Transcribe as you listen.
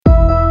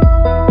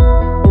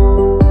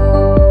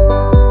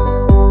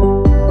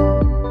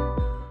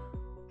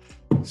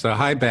So,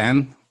 hi,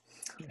 Ben.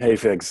 Hey,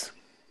 Figs.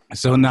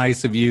 So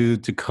nice of you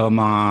to come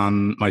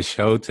on my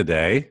show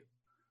today.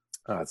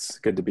 It's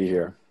good to be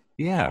here.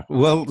 Yeah.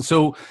 Well,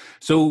 so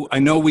I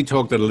know we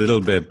talked a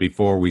little bit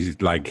before we hit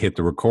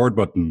the record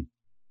button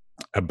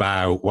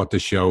about what the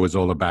show is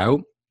all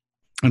about.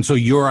 And so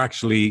you're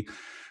actually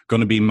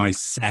going to be my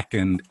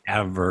second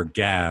ever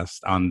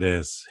guest on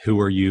this Who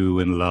Are You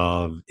in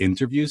Love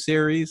interview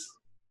series.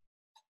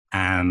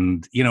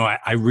 And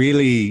I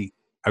really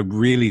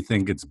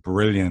think it's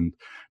brilliant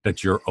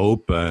that you're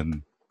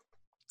open,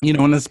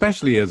 and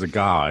especially as a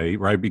guy,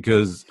 right?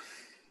 Because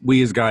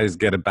we as guys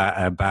get a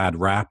bad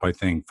rap, I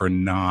think, for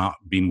not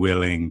being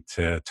willing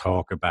to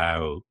talk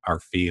about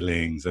our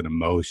feelings and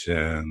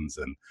emotions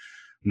and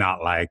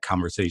not like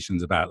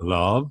conversations about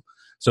love.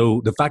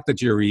 So the fact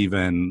that you're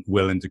even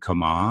willing to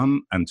come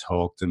on and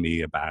talk to me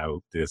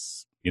about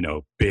this,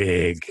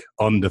 big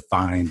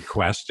undefined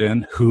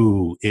question,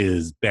 who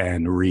is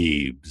Ben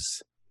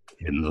Reebs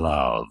in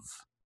love,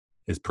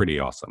 is pretty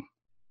awesome.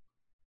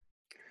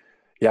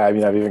 Yeah, I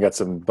mean, I've even got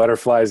some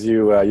butterflies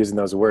using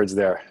those words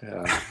there.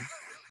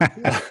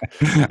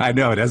 I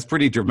know that's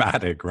pretty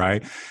dramatic,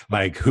 right?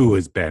 Like, who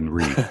is Ben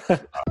Reed?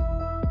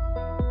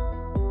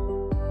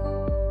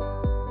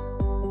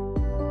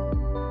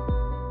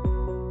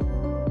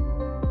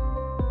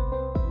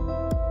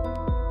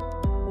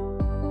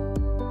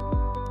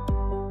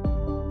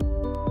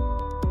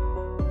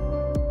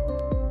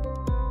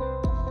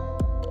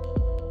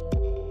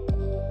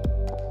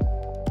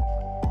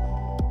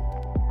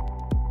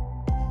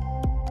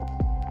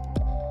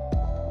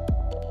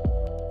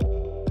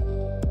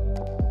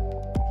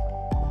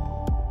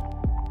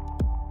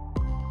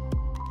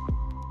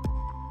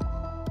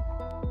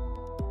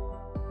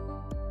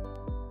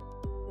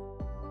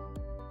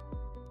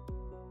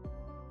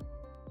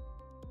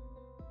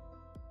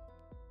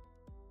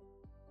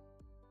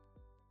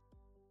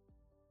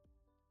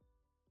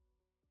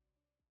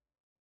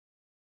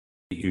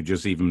 You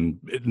just even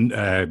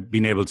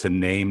being able to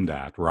name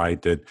that,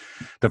 right? That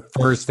the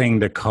first thing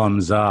that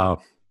comes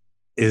up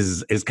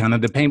is kind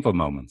of the painful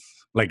moments.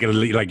 Like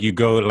you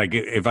go, like,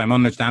 if I'm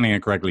understanding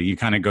it correctly, you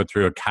kind of go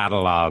through a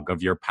catalog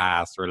of your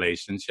past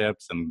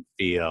relationships and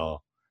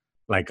feel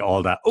like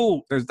all that.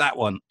 Oh, there's that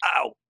one.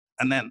 Ow,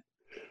 and then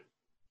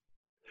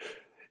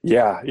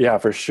Yeah,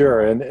 for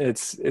sure. And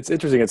it's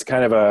interesting. It's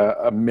kind of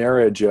a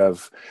marriage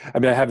of, I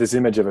mean, I have this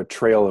image of a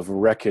trail of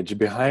wreckage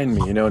behind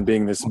me, and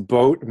being this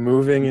boat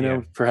moving,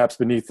 yeah, perhaps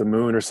beneath the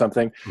moon or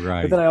something. But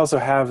right, then I also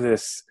have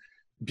this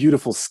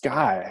beautiful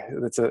sky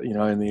that's in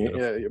beautiful,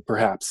 the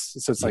perhaps.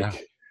 So it's yeah.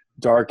 like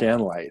dark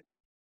and light.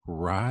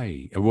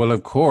 Right. Well,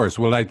 of course.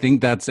 Well, I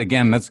think that's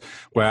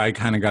where I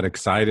kind of got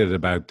excited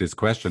about this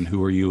question,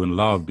 who are you in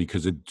love?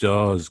 Because it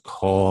does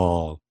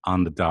call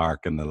on the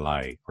dark and the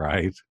light,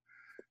 right?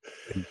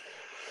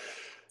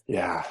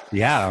 Yeah.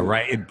 Yeah,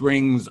 right. It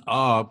brings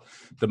up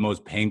the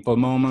most painful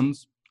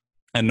moments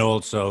and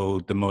also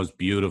the most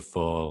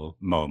beautiful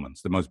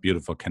moments, the most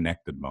beautiful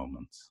connected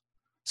moments.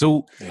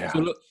 So, so,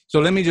 Yeah. so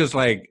let me just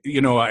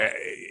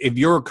if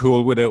you're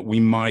cool with it, we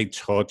might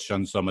touch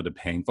on some of the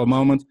painful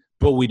moments,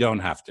 but we don't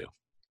have to.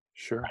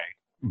 Sure.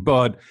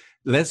 But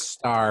let's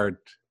start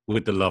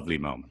with the lovely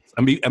moments.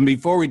 And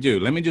before we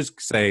do, let me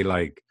just say,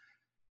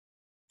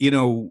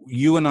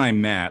 you and I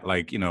met,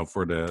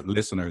 for the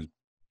listeners,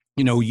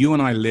 you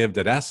and I lived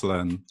at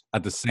Esalen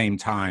at the same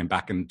time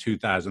back in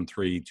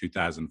 2003,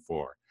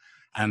 2004.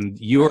 And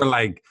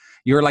Right.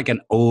 you're like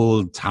an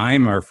old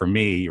timer for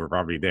me. You were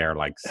probably there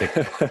like 6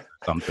 months or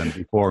something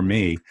before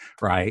me,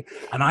 right?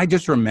 And I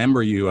just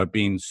remember you as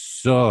being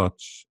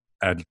such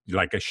a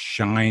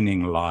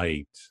shining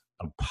light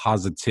of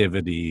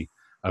positivity,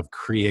 of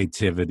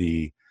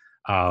creativity,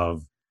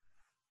 of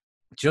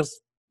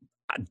just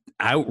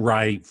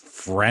outright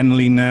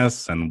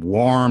friendliness and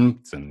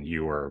warmth. And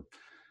you were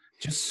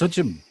just such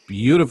a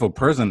beautiful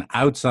person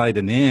outside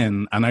and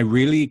in. And I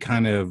really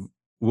kind of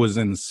was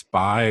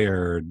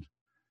inspired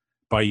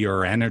by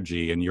your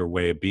energy and your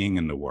way of being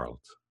in the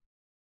world.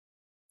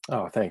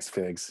 Oh, thanks,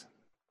 Figs.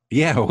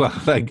 Yeah, well,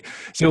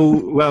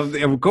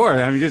 of course,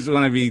 I just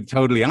want to be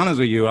totally honest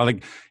with you.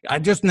 I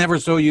just never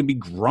saw you be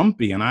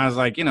grumpy. And I was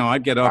like,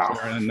 I'd get up Wow.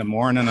 there in the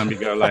morning and be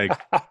go like,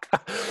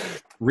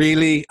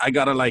 really? I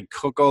got to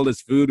cook all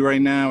this food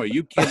right now? Are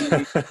you kidding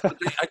me?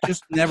 I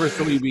just never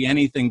saw you be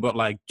anything but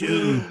like,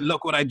 dude,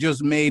 look what I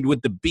just made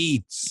with the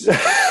beets.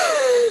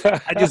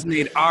 I just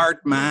made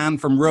art, man,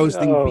 from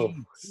roasting Oh,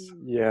 beets.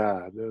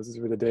 yeah, those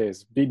were the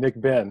days. Beat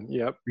Nick Ben.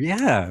 Yep.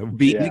 Yeah,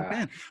 beatnik Yeah.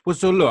 band. Well,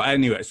 so look,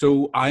 anyway,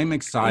 so I'm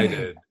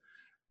excited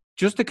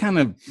just to kind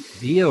of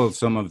feel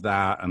some of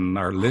that and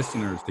our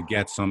listeners to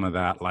get some of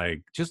that,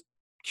 just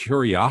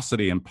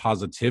curiosity and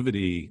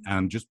positivity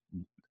and just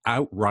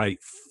outright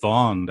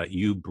fun that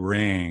you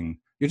bring.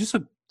 You're just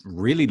a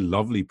really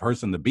lovely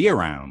person to be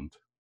around.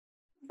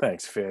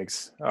 Thanks,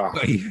 Figs. Oh.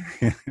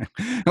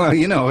 Well,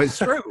 it's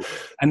true.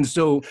 And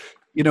so,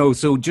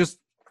 so just,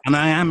 and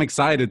I am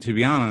excited, to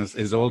be honest,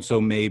 is also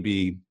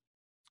maybe,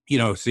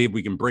 see if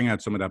we can bring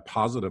out some of that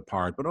positive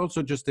part, but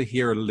also just to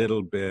hear a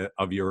little bit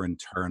of your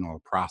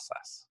internal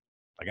process.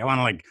 I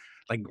want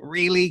to Like,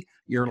 really?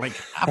 You're like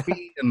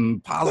happy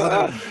and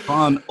positive and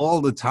fun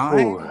all the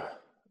time? Oh,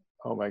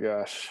 oh my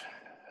gosh.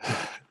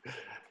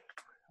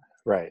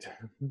 Right.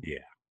 Yeah.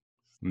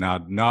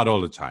 Not all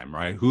the time,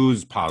 right?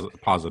 Who's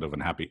positive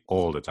and happy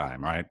all the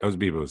time, right? Those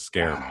people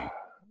scare me.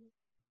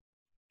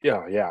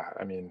 Yeah, yeah.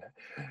 I mean,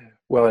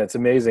 well, it's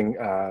amazing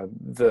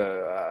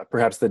the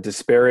perhaps the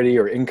disparity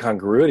or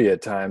incongruity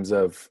at times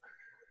of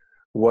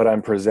what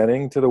I'm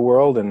presenting to the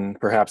world and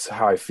perhaps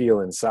how I feel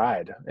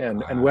inside,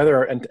 and Right.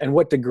 whether and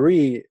what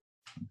degree,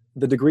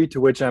 the degree to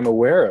which I'm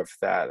aware of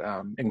that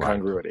Right.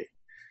 incongruity.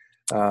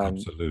 Um,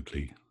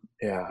 Absolutely.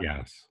 yeah.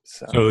 Yes.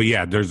 So. So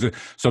yeah,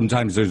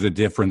 sometimes there's a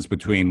difference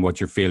between what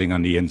you're feeling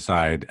on the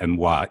inside and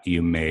what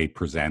you may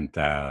present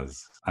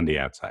as on the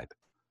outside.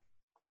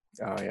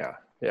 Oh yeah.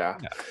 Yeah.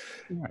 Yeah.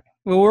 Right.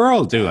 Well, we're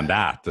all doing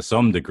that to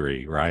some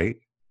degree, right?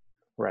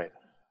 Right.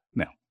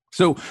 No.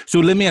 So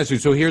let me ask you.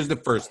 So here's the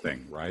first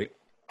thing, right?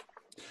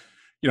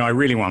 I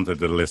really wanted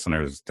the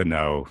listeners to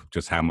know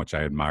just how much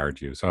I admired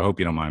you. So I hope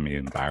you don't mind me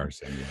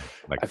embarrassing you.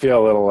 Like, I feel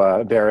a little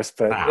embarrassed,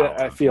 but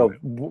I oh, feel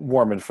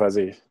warm and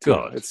fuzzy too.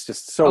 good. It's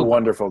just so Oh, good.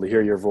 wonderful to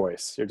hear your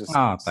voice. You're just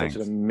Oh, such an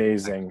thanks.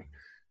 amazing,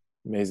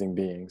 amazing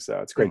being. So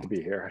it's great Oh, to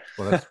be here.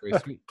 well, that's very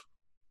sweet.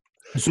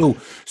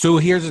 So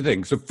here's the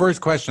thing. So first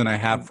question I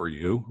have for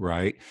you,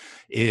 right,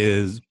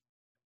 is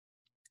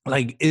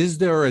like, is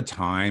there a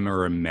time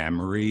or a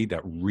memory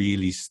that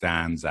really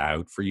stands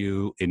out for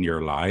you in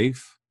your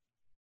life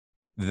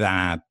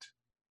that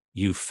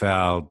you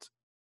felt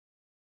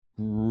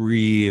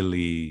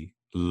really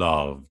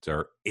loved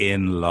or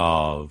in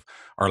love,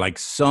 or like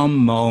some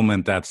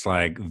moment that's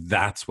like,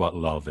 that's what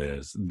love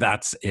is?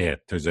 That's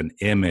it. There's an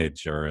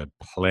image or a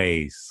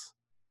place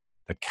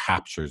that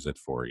captures it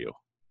for you.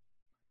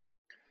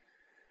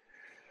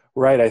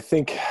 Right. I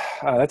think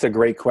that's a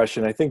great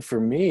question. I think for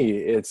me,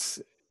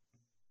 it's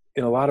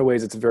in a lot of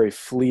ways, it's very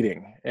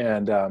fleeting.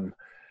 And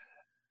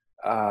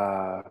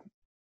uh,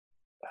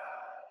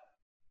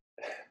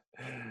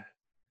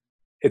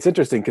 it's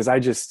interesting because I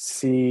just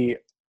see,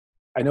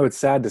 I know it's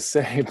sad to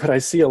say, but I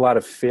see a lot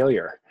of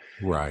failure.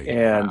 Right.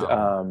 And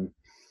Wow.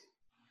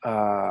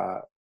 uh,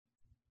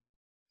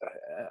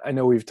 I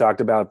know we've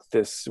talked about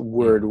this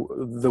word,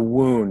 Mhm. the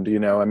wound,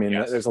 I mean,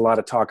 Yes. there's a lot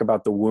of talk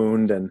about the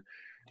wound and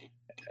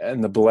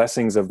the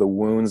blessings of the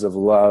wounds of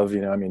love.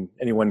 I mean,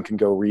 anyone can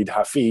go read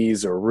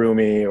Hafiz or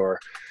Rumi or,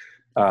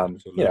 you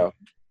Absolutely. know,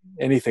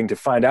 anything to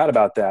find out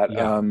about that.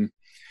 Yeah.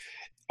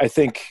 I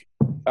think,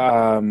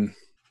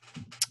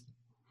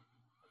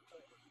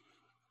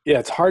 yeah,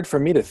 it's hard for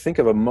me to think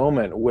of a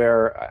moment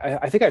where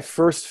I think I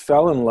first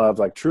fell in love,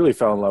 like truly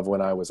fell in love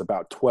when I was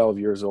about 12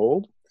 years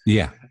old.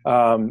 Yeah.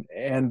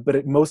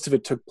 But most of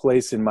it took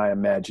place in my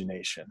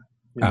imagination,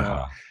 you know.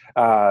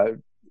 Uh-huh. Uh,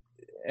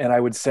 and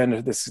I would send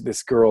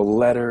this girl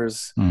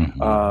letters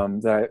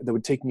Mhm. that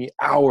would take me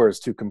hours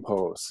to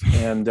compose.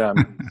 And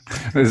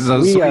This is so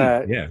we,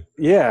 sweet.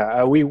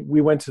 Yeah. we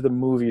went to the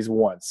movies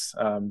once.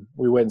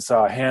 We went and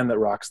saw A Hand That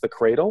Rocks the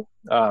Cradle,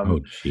 Oh,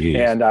 jeez.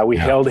 and we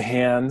Yeah. held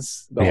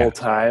hands the Yeah. whole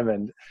time,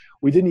 and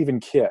we didn't even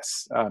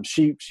kiss.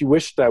 She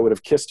wished I would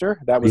have kissed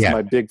her. That was Yeah.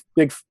 my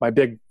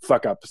big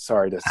fuck up.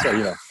 Sorry to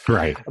say,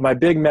 Right. my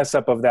big mess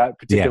up of that Yeah.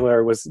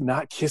 particular was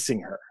not kissing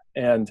her,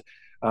 and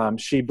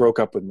she broke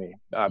up with me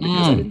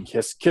because I didn't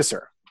Mm. kiss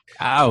her. So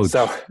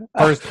Ouch.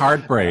 First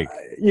heartbreak.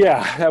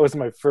 yeah, that was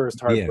my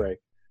first Yeah. heartbreak.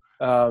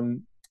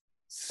 Um,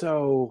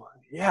 so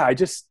yeah,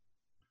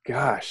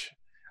 gosh,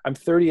 I'm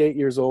 38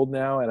 years old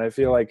now, and I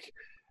feel like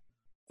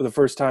for the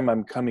first time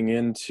I'm coming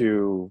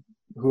into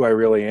who I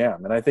really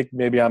am. And I think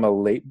maybe I'm a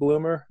late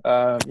bloomer.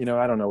 I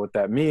don't know what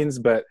that means,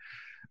 but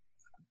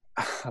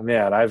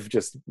man, I've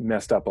just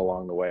messed up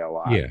along the way a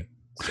lot. Yeah.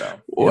 So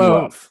in Well,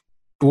 love.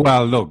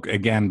 well, look,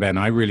 again, Ben,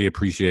 I really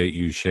appreciate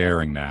you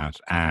sharing that.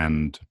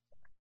 And,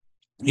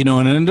 and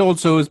it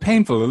also is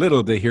painful a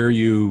little to hear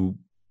you,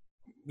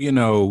 you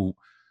know,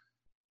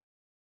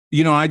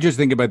 I just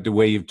think about the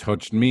way you've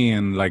touched me,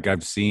 and like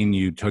I've seen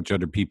you touch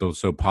other people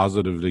so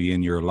positively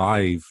in your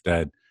life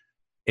that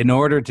in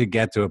order to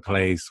get to a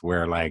place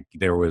where like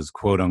there was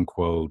quote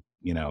unquote,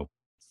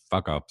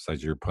 fuck ups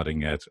as you're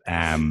putting it.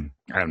 And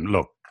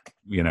look,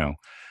 you know,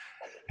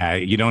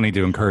 you don't need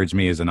to encourage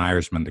me as an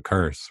Irishman to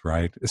curse,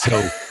 right?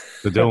 So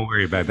don't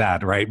worry about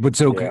that, right? But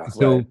Yeah,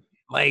 right.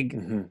 like,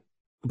 Hmm.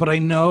 but I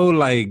know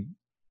like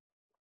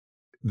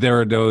there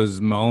are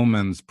those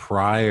moments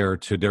prior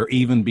to there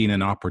even being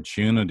an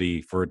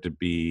opportunity for it to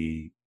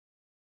be,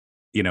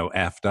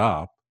 effed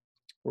up,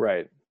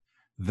 Right.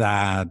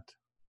 that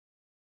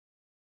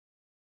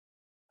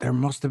there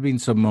must have been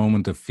some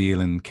moment of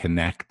feeling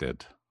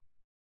connected.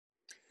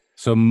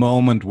 Some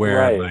moment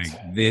where like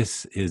Right.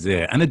 this is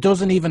it. And it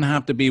doesn't even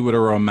have to be with a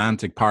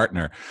romantic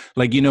partner.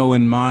 Like,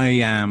 in my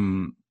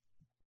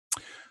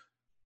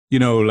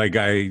like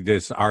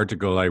this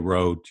article I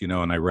wrote,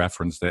 and I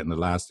referenced it in the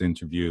last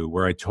interview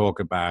where I talk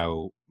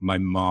about my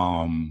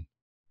mom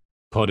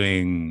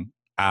putting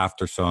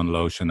after sun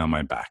lotion on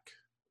my back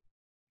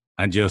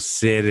and just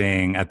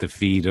sitting at the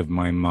feet of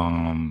my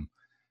mom,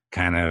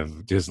 kind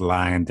of just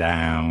lying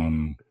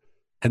down,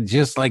 and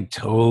just like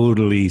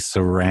totally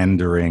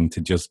surrendering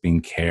to just being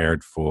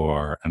cared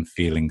for and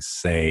feeling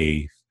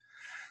safe.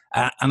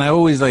 And I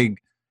always like,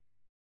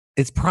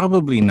 it's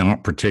probably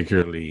not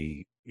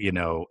particularly,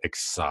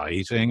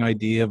 exciting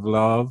idea of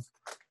love,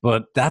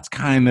 but that's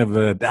kind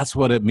of that's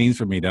what it means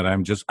for me, that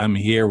I'm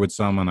here with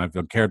someone, I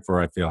feel cared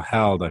for, I feel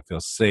held, I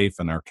feel safe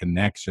in our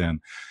connection.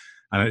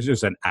 And it's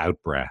just an out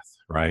breath,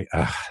 right?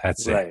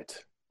 That's it.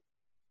 Right.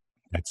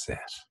 That's it.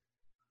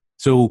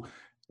 So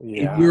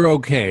Yeah. you're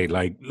okay.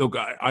 Like, look,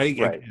 I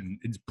Right. again,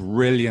 it's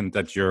brilliant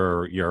that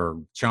you're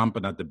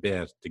chomping at the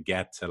bit to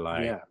get to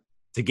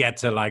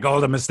Yeah. like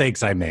all the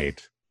mistakes I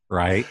made,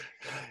 right?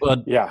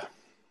 But Yeah.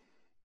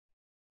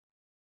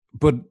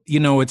 but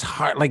it's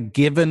hard, like,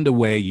 given the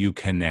way you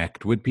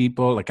connect with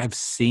people, like I've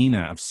seen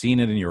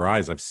it in your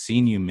eyes, I've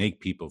seen you make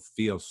people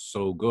feel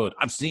so good,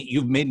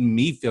 you've made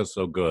me feel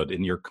so good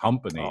in your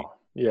company, Oh,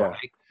 yeah.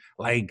 right?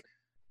 Like,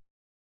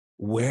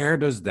 where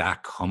does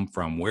that come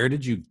from? Where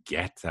did you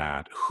get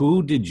that?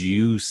 Who did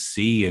you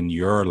see in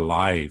your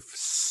life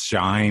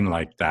shine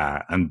like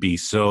that and be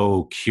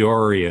so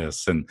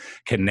curious and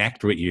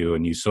connect with you,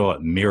 and you saw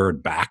it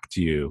mirrored back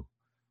to you?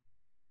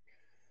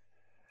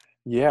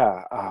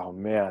 Yeah. Oh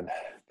man,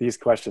 these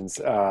questions.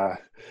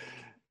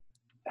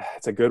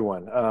 It's a good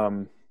one.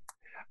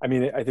 I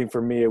mean, I think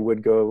for me, it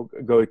would go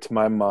to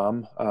my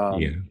mom.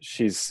 Yeah.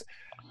 She's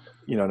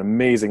an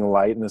amazing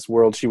light in this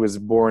world. She was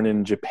born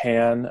in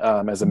Japan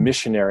as a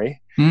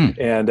missionary, Mm,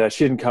 and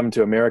she didn't come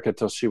to America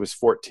till she was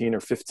 14 or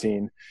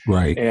 15.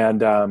 right.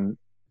 And and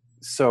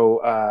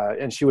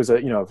she was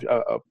a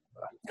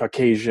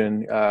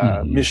Caucasian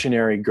Mhm.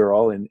 missionary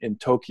girl in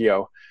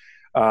Tokyo.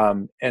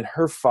 And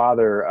her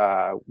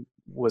father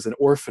was an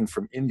orphan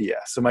from India.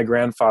 So my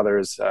grandfather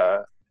is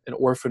an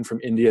orphan from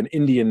India, an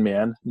Indian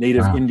man,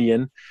 native Wow.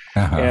 Indian.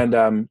 Uh-huh.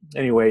 And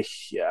anyway,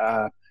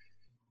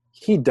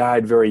 he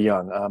died very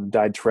young,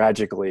 died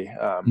tragically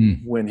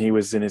Mm, when he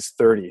was in his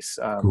 30s.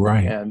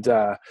 right. And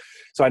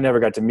so I never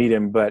got to meet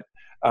him, but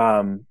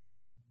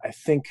I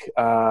think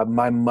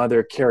my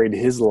mother carried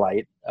his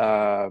light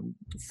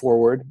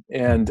forward,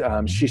 and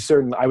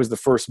Mhm. I was the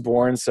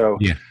firstborn, so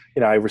Yeah.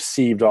 I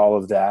received all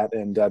of that.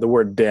 And the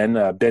word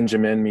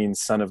Benjamin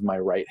means son of my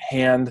right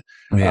hand,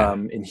 Yeah.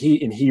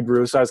 in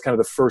Hebrew. So I was kind of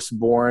the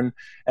firstborn,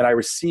 and I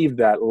received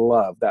that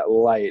love, that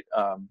light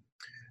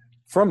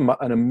from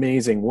an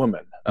amazing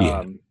woman,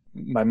 Yeah.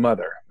 my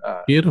mother.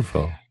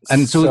 Beautiful.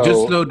 And so just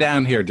So slow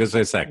down here just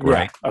a sec, yeah,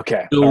 right?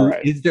 okay, all So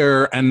right. is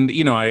there, and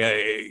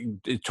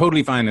it's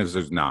totally fine if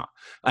there's not.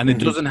 And it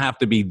Hmm. doesn't have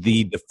to be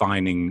the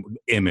defining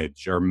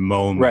image or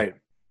moment. Right,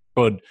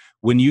 But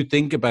when you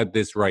think about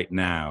this right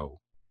now,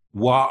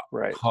 what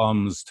right.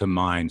 comes to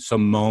mind?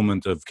 Some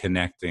moment of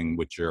connecting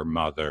with your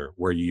mother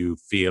where you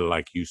feel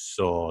like you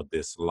saw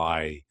this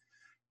lie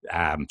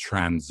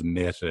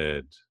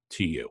transmitted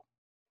to you,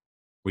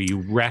 where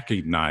you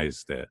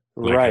recognized it.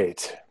 Like,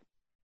 Right.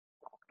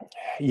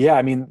 Yeah,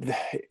 I mean,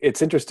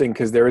 it's interesting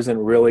because there isn't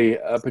really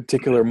a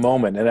particular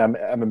moment, and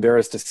I'm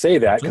embarrassed to say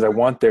that that's because I okay.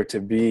 want there to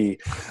be.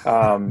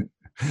 Um,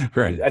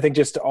 Right. I think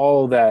just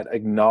all that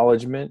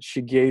acknowledgement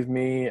she gave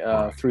me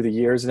Right. through the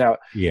years. Now,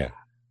 Yeah.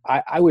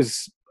 I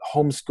was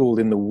homeschooled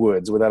in the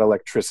woods without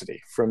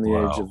electricity from the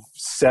age of Wow.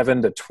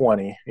 7 to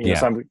 20. Yeah.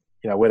 So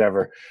I'm,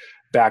 whatever,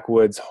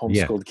 backwoods Yeah.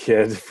 homeschooled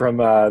kid from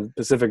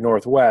Pacific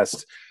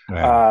Northwest.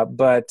 Right.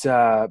 But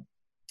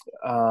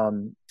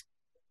um,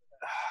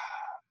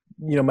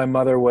 my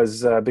mother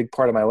was a big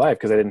part of my life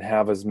because I didn't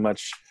have as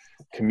much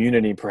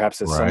community, perhaps,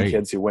 as some Right.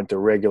 kids who went to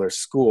regular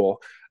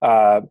school.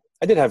 Uh,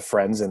 I did have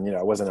friends, and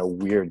I wasn't a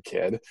weird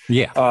kid.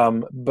 Yeah.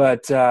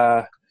 But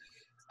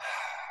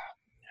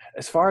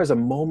as far as a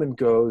moment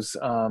goes,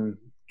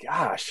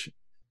 gosh,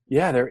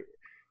 yeah,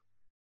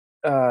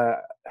 uh,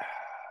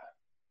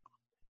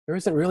 there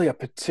isn't really a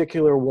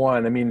particular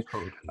one. I mean,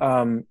 Totally.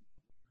 um,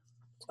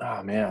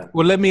 oh man,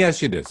 Well, let me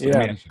ask you this. Let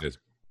me yeah, ask you this.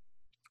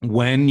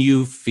 When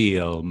you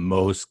feel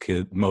most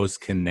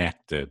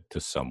connected to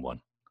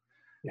someone,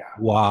 yeah,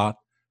 what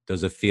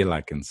does it feel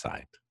like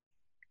inside?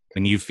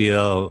 When you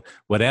feel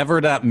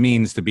whatever that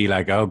means, to be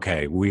like,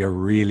 okay, we are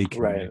really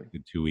right.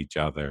 connected to each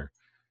other.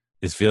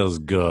 This feels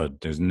good.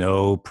 There's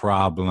no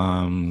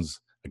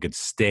problems. I could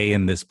stay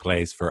in this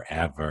place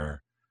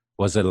forever.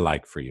 What's it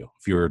like for you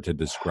if you were to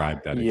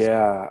describe that experience?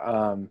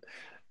 Yeah.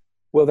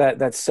 Well,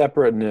 that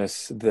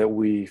separateness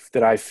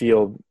that I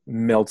feel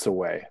melts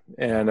away,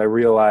 and I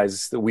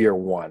realize that we are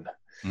one,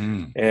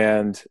 Mm.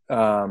 and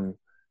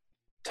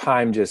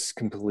time just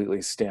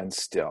completely stands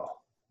still,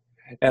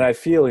 and I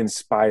feel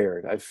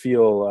inspired. I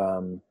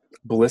feel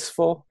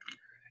blissful,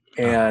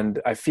 Uh-huh.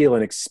 and I feel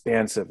an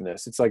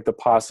expansiveness. It's like the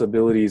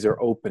possibilities are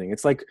opening.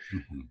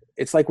 Mhm.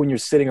 It's like when you're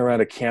sitting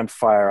around a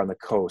campfire on the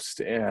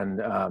coast, and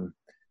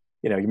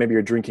maybe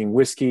you're drinking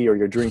whiskey, or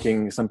you're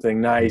drinking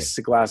something Yeah. nice,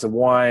 a glass of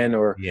wine,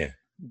 or Yeah.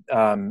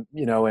 and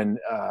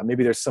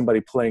maybe there's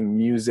somebody playing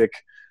music.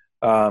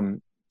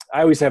 Um,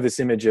 I always have this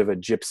image of a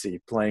gypsy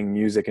playing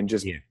music and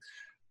just Yeah.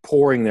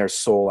 pouring their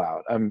soul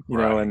out.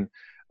 Right.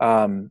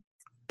 And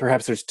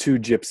perhaps there's two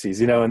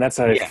gypsies, and that's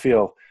how I Yeah.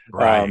 feel.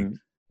 Right. Um,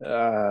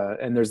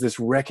 and there's this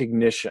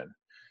recognition.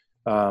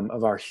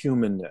 of our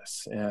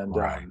humanness. And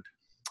Right.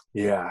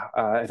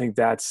 I think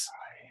that's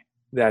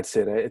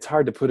it. It's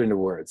hard to put into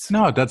words.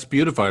 No, that's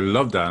beautiful. I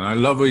love that. And I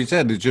love what you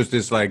said. It's just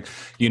this like,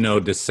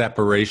 the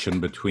separation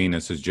between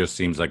us is just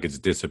seems like it's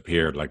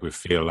disappeared. Like we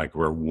feel like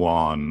we're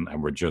one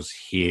and we're just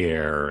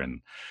here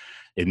and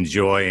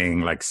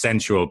enjoying like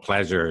sensual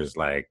pleasures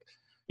like,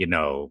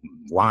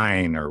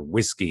 wine or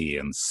whiskey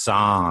and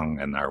song.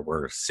 And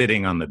we're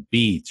sitting on the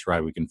beach,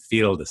 right? We can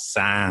feel the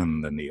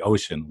sand and the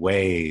ocean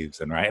waves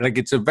and right. Like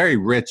it's a very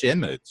rich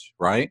image,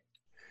 right?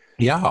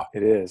 Yeah.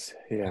 It is.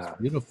 It's Yeah.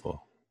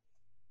 beautiful.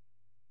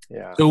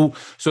 Yeah. So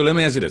let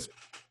me ask you this.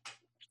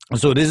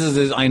 So this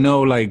is I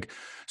know like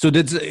so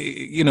that's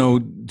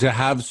to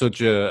have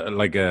such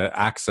a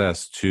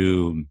access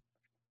to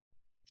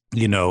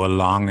a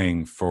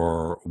longing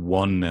for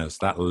oneness,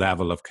 that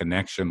level of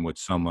connection with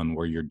someone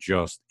where you're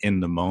just in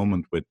the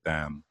moment with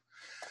them,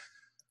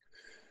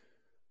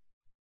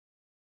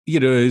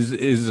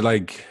 is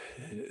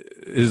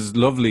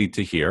lovely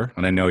to hear.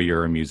 And I know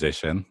you're a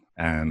musician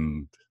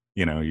and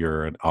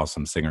you're an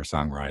awesome singer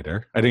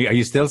songwriter. Are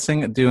you still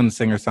doing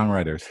singer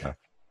songwriter stuff?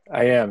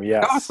 I am.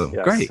 Yes. Awesome.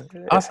 Yes. Great.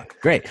 Awesome.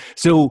 Great.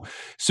 So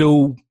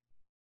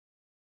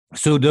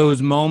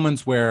those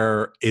moments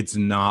where it's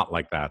not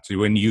like that. So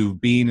when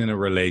you've been in a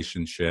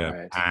relationship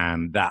Right.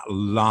 and that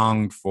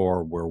longed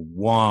for we're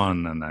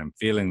one and I'm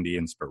feeling the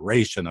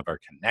inspiration of our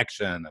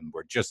connection and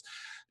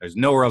there's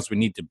nowhere else we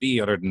need to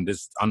be other than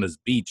this on this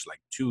beach, like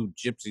two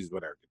gypsies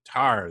with our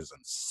guitars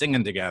and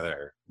singing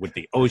together with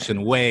the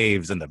ocean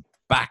waves in the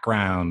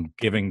background,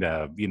 giving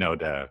the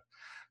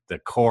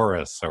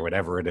chorus or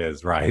whatever it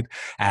is, right?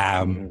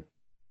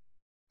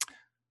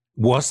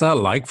 What's that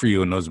like for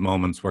you in those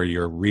moments where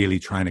you're really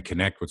trying to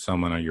connect with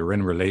someone or you're in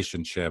a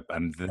relationship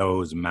and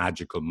those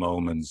magical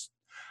moments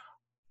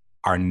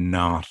are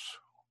not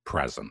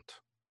present?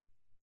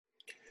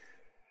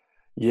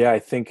 Yeah, I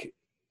think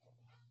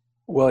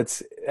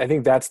that's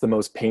the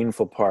most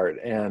painful part.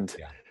 And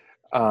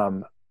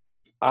um,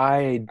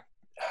 I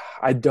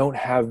don't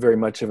have very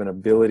much of an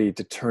ability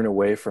to turn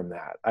away from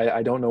that.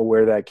 I don't know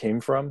where that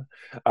came from.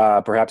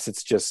 Perhaps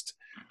it's just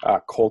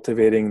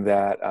cultivating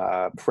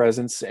that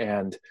presence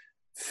and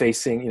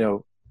facing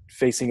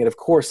it. Of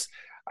course,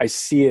 I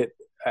see it.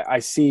 I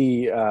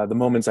see the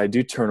moments I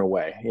do turn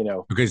away.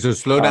 Okay, so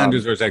slow down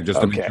just for a sec,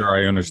 just to make sure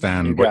I You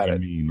understand what got you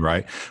it. mean,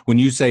 right? When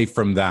you say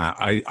from that,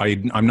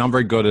 I'm not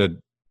very good at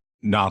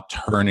not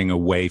turning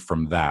away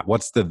from that.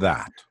 What's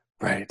that?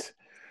 Right.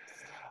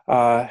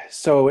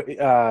 So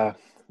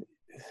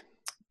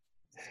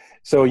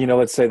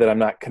let's say that I'm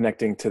not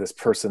connecting to this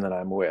person that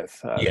I'm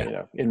with,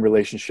 in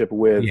relationship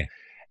with, Yeah.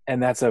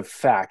 and that's a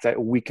fact.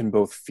 We can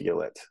both feel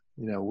it.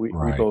 We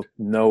Right. both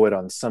know it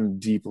on some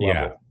deep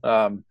Yeah.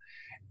 level.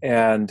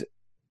 And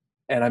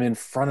I'm in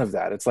front of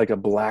that. It's like a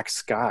black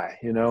sky.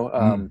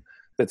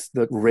 That's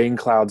the rain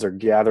clouds are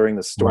gathering,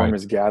 the storm Right.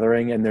 is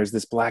gathering, and there's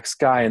this black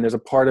sky. And there's a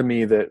part of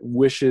me that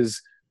wishes,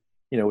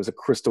 it was a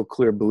crystal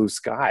clear blue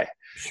sky.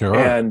 Sure.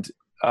 And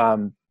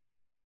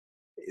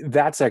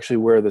that's actually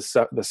where the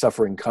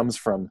suffering comes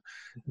from,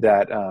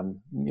 that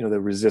the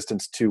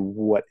resistance to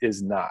what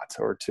is not,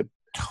 or to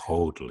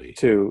Totally.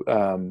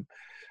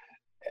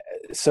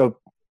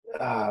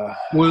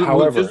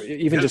 However,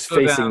 even just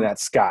facing that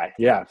sky.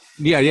 Yeah.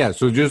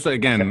 So just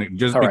again,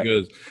 just All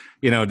because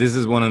this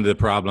is one of the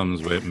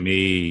problems with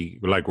me,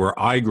 like where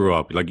I grew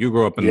up, like you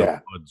grew up in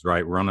the woods,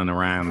 right, running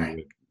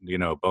around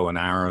with bow and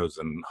arrows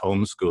and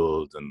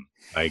homeschooled and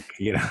like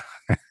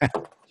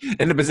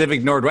in the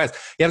Pacific Northwest.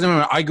 You have to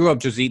remember, I grew up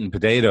just eating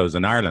potatoes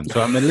in Ireland,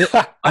 so I'm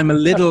a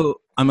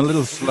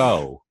little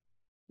slow.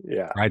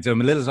 Yeah. Right. So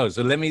I'm a little slow.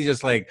 So let me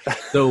just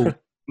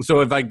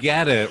so if I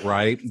get it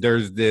right,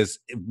 there's this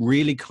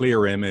really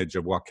clear image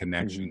of what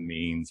connection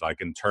means,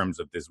 like in terms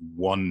of this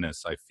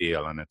oneness I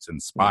feel, and it's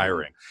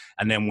inspiring.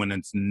 And then when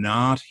it's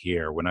not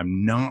here, when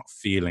I'm not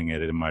feeling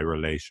it in my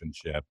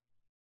relationship,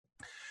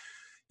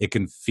 it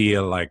can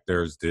feel like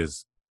there's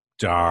this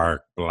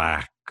dark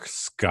black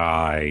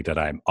sky that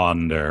I'm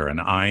under, and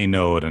I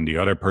know it and the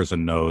other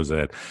person knows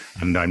it,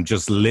 and I'm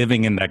just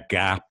living in that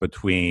gap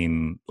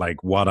between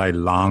like what I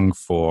long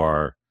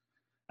for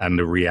and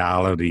the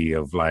reality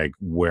of like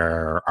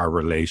where our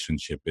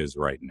relationship is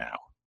right now.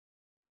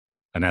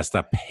 And that's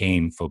that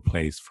painful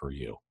place for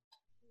you.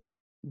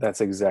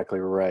 That's exactly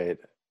right.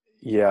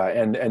 Yeah.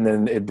 And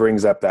then it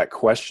brings up that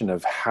question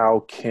of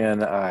how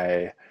can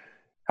I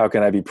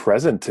be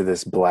present to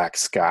this black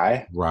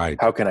sky? Right.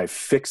 How can I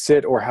fix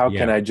it? Or how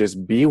can I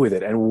just be with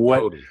it? And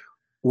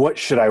what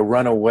should I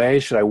run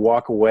away? Should I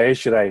walk away?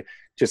 Should I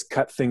just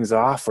cut things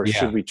off? Or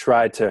should we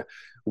try to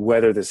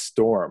weather this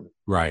storm?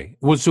 Right.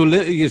 Well, so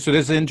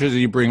that's interesting.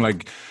 You bring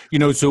like,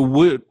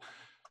 so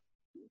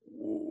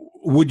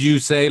would you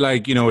say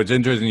like, it's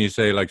interesting you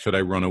say like, should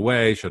I run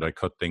away? Should I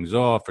cut things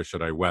off? Or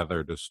should I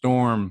weather the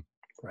storm?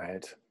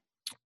 Right.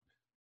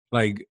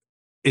 Like,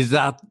 is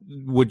that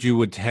what you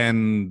would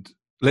tend,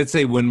 let's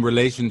say when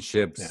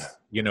relationships,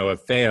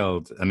 have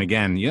failed, and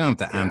again, you don't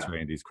have to answer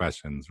any of these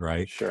questions,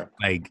 right? Sure.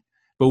 Like,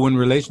 but when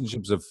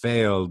relationships have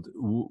failed,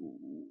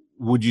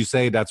 would you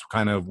say that's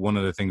kind of one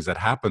of the things that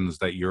happens,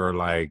 that you're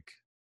like,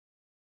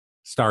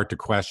 start to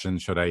question,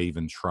 should I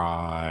even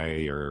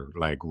try, or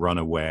like run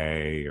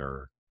away,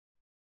 or?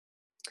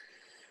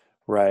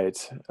 Right.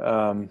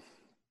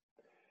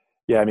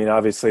 Yeah, I mean,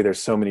 obviously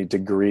there's so many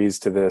degrees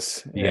to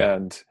this, Yeah,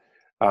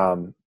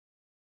 um,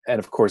 and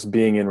of course,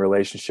 being in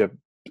relationship,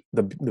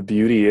 the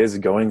beauty is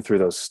going through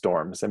those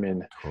storms. I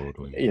mean,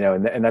 totally. you know,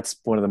 and that's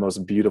one of the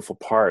most beautiful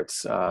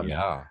parts.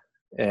 Yeah,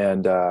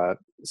 And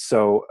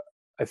so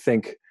I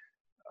think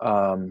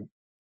um,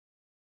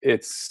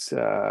 it's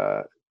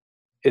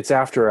it's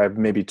after I've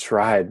maybe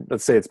tried.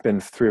 Let's say it's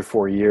been 3 or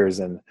 4 years,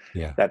 and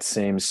yeah. that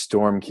same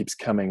storm keeps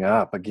coming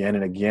up again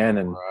and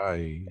again,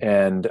 Right,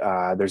 and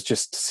there's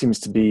just seems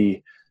to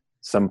be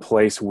some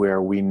place where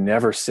we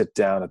never sit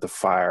down at the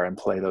fire and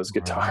play those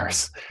right.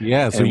 guitars,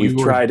 Yeah, so and we've you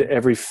were tried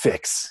every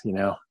fix, you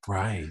know,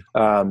 right.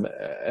 um,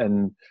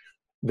 and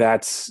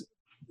that's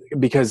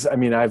because I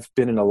mean I've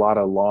been in a lot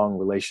of long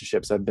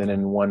relationships. I've been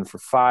in one for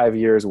 5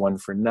 years, one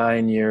for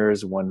 9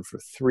 years, one for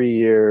 3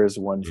 years,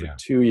 one for Yeah,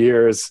 2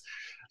 years.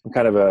 I'm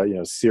kind of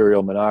a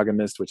serial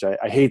monogamist, which I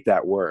hate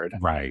that word,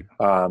 right.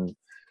 um,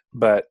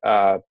 but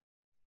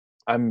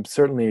I'm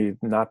certainly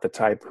not the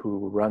type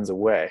who runs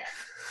away.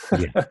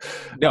 Yeah.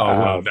 No,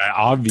 well, um,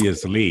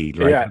 obviously,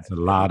 like yeah, that's a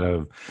lot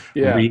of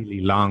yeah,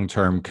 really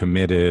long-term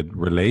committed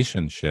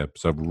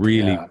relationships of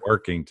really yeah,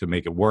 working to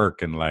make it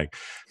work, and like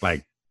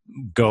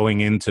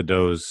going into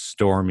those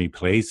stormy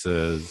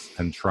places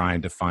and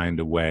trying to find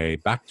a way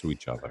back to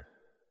each other,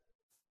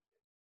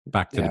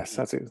 back to the yes.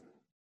 beat.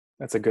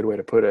 That's a good way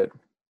to put it.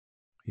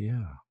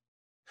 Yeah.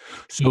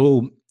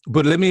 So,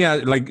 but let me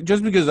ask, like,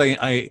 just because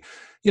I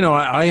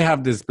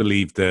have this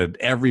belief that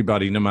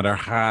everybody, no matter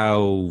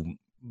how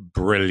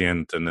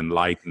brilliant and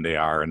enlightened they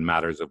are in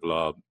matters of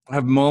love,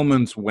 have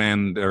moments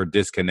when they're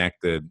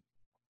disconnected,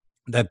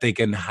 that they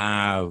can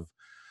have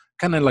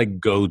kind of like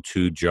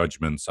go-to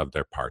judgments of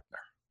their partner.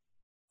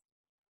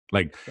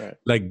 Like, Right.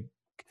 like,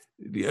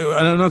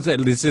 I don't know if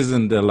this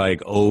isn't the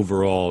like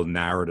overall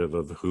narrative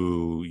of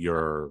who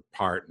your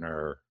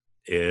partner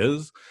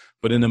is,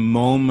 but in a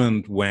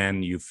moment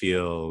when you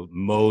feel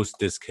most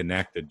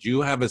disconnected, do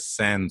you have a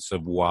sense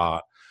of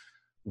what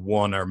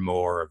one or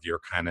more of your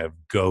kind of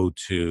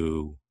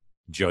go-to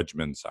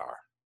judgments are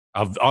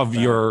of Right.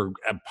 your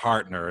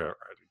partner,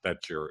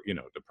 that you're,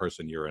 the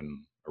person you're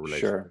in a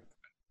relationship Sure.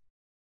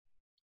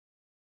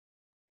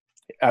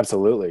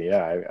 Absolutely.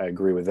 Yeah, I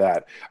agree with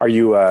that. Are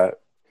you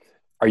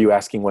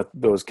asking what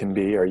those can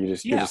be, or you're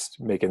with?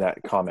 just making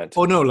that comment?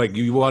 Oh no, like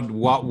you,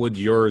 what would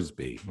yours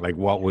be? Like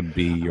what would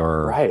be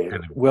your Right.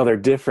 kind of Well, they're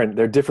different.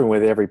 They're different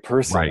with every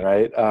person,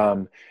 right,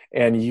 right?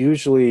 And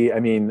usually, I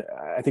mean,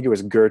 I think it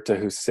was Goethe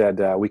who said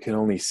we can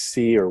only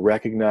see or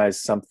recognize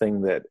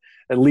something that,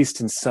 at least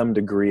in some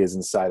degree, is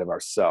inside of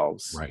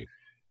ourselves. right.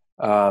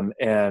 Um,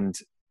 and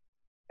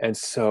and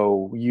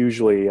so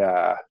usually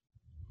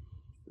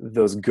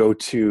those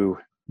go-to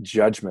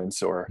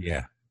judgments or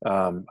Yeah,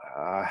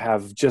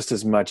 have just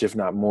as much, if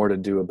not more, to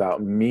do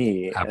about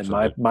me and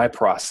my absolutely. my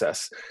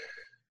process.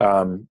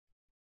 Um,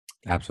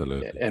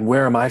 Absolutely. and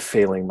where am I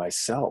failing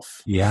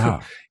myself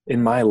Yeah,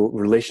 in my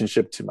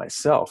relationship to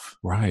myself?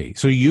 right.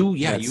 So you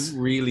That's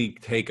really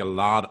take a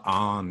lot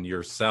on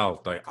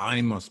yourself. Like,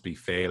 I must be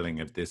failing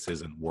if this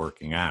isn't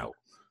working out.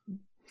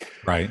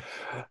 Right?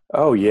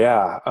 oh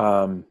yeah,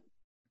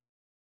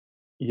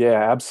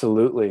 yeah,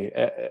 absolutely.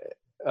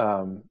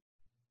 Um,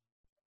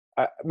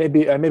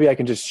 maybe I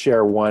can just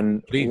share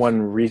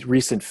Please.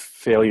 recent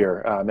failure,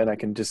 and I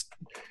can just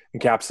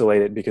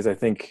encapsulate it because I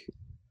think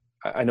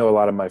I know a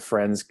lot of my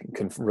friends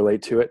can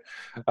relate to it.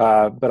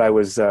 But I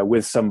was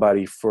with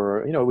somebody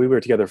for, we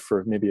were together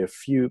for maybe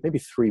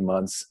 3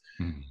 months,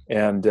 Mhm.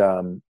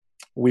 and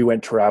we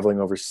went traveling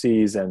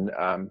overseas, and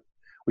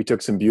we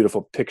took some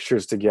beautiful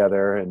pictures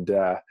together,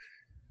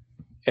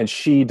 and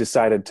she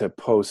decided to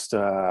post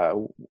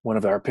one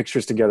of our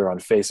pictures together on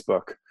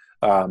Facebook,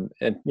 and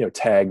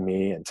tag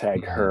me and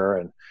tag Mhm. her,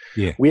 and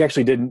Yeah. we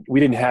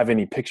didn't have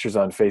any pictures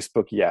on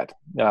Facebook yet,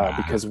 Ah,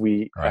 because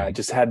we right.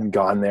 just hadn't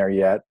gone there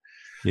yet,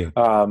 Yeah.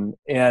 um,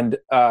 and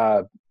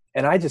uh,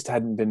 and I just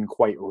hadn't been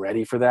quite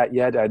ready for that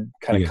yet. I'd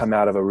kind of Yes. come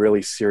out of a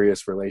really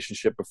serious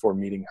relationship before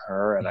meeting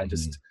her, and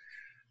Mhm.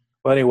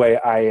 well, anyway,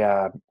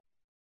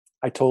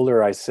 I told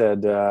her, I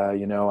said,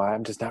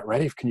 I'm just not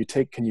ready.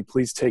 Can you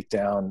please take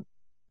down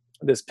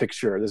this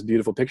picture, this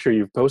beautiful picture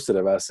you've posted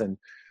of us?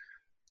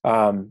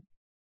 Um,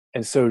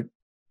 and so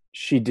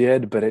she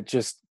did, but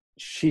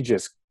she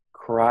just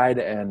cried,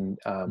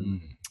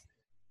 Mm.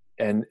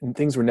 and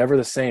things were never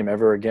the same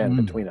ever again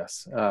Mm. between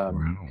us.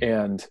 Wow.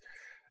 And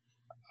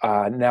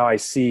now I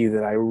see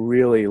that I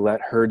really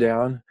let her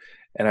down,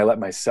 and I let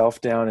myself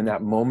down in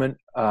that moment,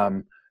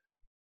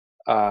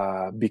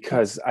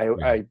 because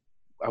Yeah.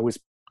 I was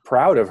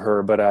proud of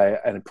her,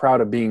 and proud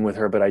of being with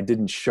her, but I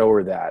didn't show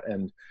her that,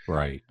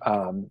 Right.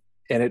 um,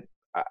 and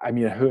I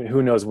mean,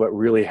 who knows what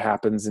really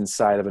happens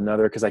inside of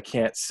another, because I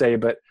can't say,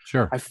 but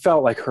Sure. I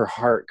felt like her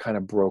heart kind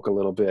of broke a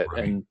little bit,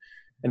 Right.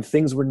 and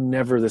things were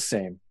never the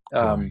same.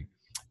 Right.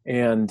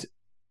 And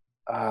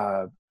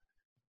uh,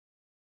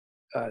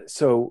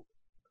 so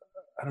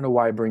I don't know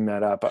why I bring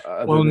that up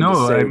other Well, than to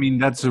no, I say, mean,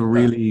 that's a uh,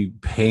 really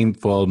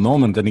painful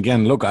moment. And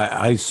again, look,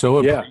 I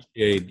so yeah,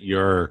 appreciate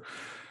your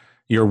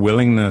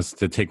willingness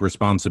to take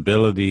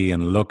responsibility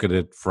and look at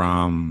it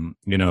from,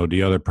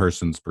 the other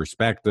person's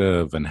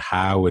perspective and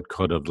how it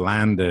could have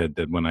landed.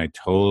 That when I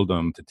told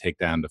them to take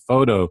down the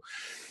photo,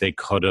 they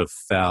could have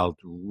felt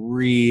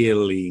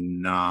really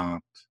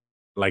not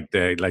like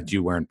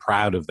you weren't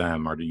proud of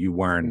them, or that you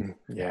weren't.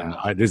 And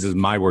yeah, this is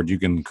my word. You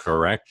can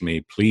correct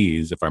me,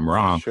 please, if I'm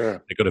wrong.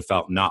 sure, They could have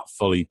felt not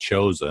fully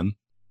chosen,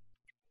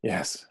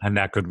 yes, and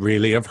that could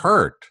really have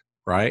hurt,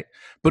 right?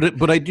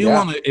 But I do yeah,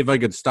 want to, if I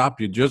could stop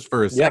you just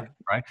for a yeah, second,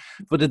 right?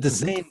 But at the hmm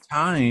same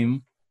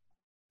time,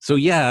 so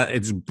yeah,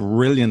 it's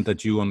brilliant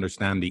that you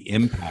understand the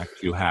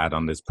impact you had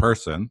on this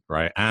person,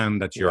 right?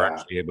 And that you're yeah,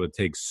 actually able to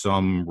take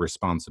some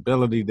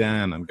responsibility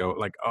then and go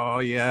like, oh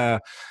yeah,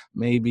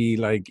 maybe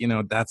like,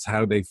 that's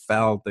how they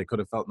felt. They could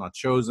have felt not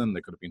chosen. They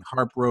could have been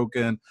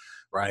heartbroken,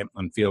 right?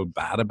 And feel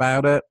bad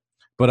about it.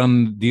 But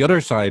on the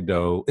other side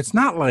though, it's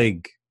not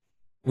like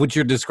what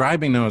you're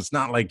describing now, it's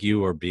not like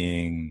you are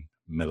being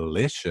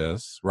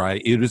malicious,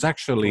 right? It was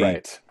actually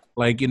right,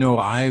 like,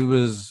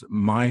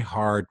 my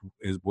heart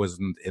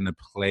wasn't in a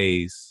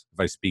place, if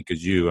I speak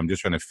as you, I'm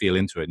just trying to feel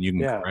into it and you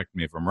can yeah, correct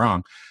me if I'm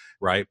wrong,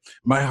 right?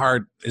 My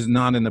heart is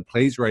not in a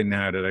place right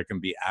now that I can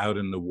be out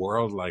in the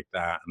world like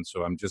that. And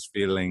so I'm just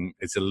feeling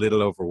it's a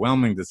little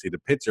overwhelming to see the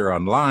picture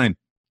online.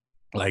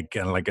 Like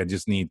I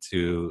just need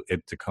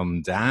it to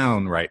come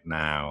down right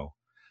now,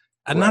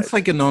 and that's right,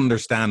 like an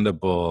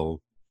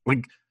understandable,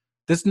 like,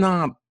 there's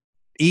not,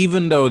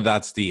 even though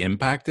that's the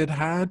impact it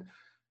had,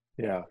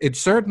 yeah, it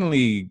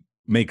certainly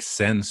makes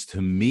sense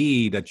to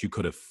me that you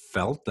could have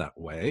felt that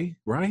way,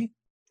 right?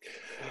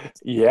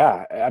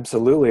 yeah,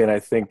 absolutely. And I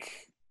think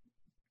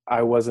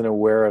I wasn't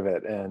aware of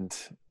it, and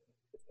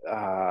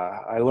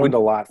I learned when a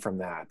lot from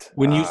that.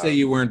 when you say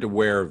you weren't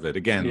aware of it,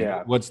 again,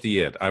 Yeah, what's the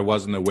it? I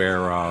wasn't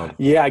aware of.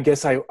 yeah. I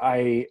guess I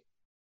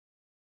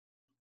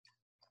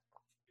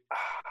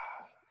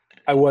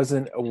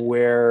wasn't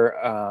aware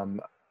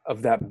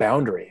of that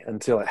boundary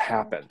until it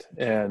happened,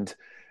 and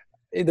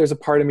there's a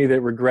part of me that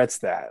regrets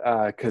that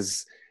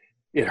because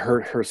it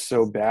hurt her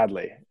so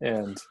badly.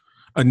 And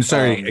I'm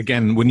sorry, um,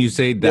 again, when you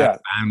say that yeah,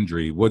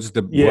 boundary, what's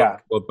the yeah,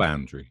 what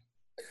boundary?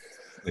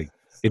 Like,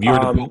 if you were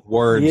to put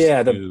words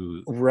yeah. The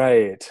to.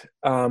 right.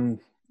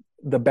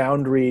 The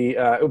boundary.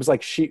 It was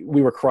like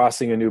we were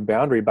crossing a new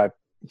boundary by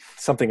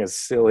something as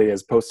silly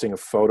as posting a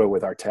photo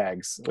with our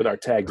tags, with our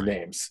tagged Right.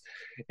 names,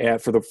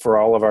 and for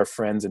all of our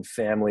friends and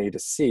family to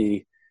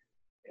see.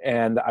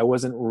 And I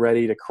wasn't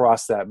ready to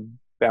cross that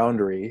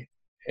boundary,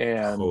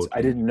 and I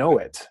Totally. didn't know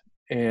it.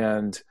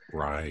 And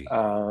Right.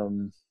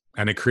 um,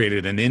 And it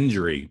created an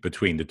injury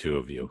between the two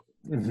of you.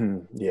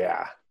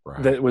 yeah,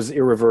 Right. that was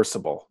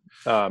irreversible.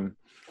 Um,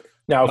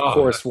 Now, of Oh,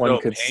 course, that's one so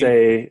could painful.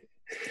 say,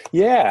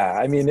 yeah,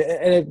 I mean,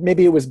 and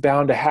maybe it was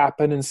bound to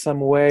happen in some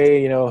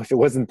way. If it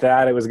wasn't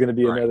that, it was going to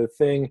be Right. another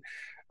thing.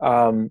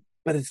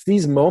 But it's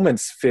these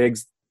moments,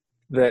 Figs,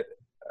 that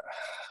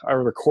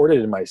are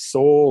recorded in my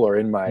soul or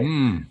in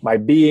Mm. my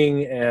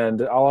being,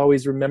 and I'll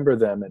always remember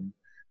them. And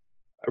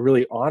I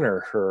really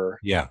honor her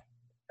Yeah.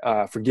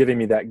 for giving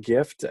me that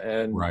gift.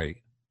 And Right.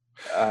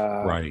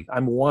 Right.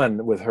 I'm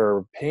one with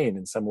her pain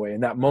in some way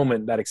in that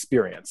moment, that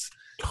experience.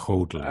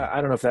 Totally.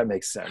 I don't know if that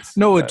makes sense,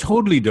 No, it but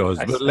totally does.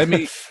 I, But let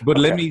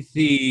okay. me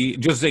see,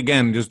 just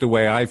again, just the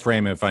way I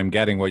frame it, if I'm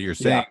getting what you're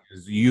saying, Yeah.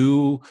 is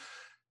you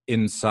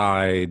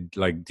inside,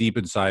 like deep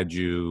inside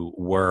you,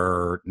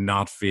 were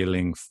not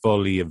feeling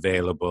fully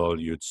available.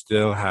 You'd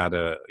still had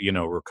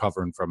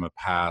recovering from a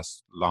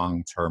past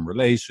long-term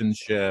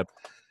relationship.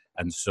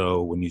 And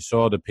so when you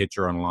saw the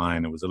picture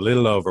online, it was a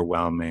little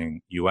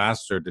overwhelming. You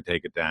asked her to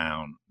take it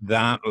down.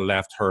 That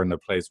left her in a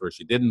place where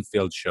she didn't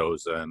feel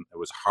chosen. It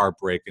was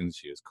heartbreaking.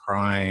 She was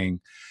crying.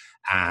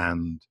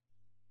 And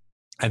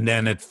and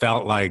then it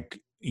felt like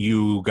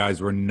you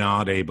guys were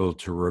not able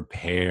to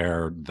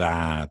repair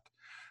that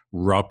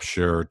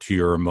rupture to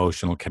your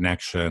emotional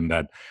connection,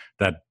 that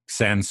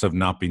sense of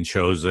not being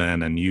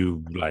chosen, and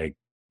you like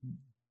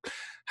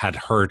had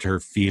hurt her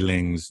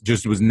feelings,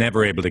 just was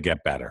never able to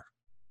get better.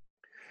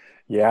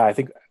 Yeah, I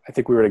think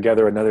we were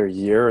together another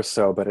year or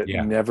so, but it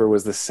Yeah. never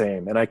was the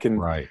same. And I can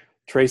Right.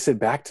 trace it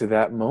back to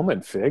that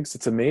moment, Figs.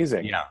 It's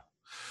amazing. Yeah.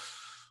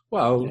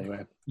 Well,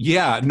 Anyway.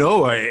 yeah,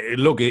 no,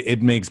 look,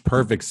 it makes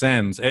perfect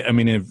sense. I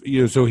mean, if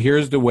you, so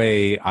here's the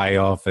way I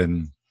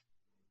often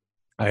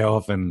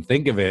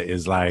think of it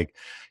is like,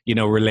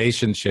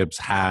 relationships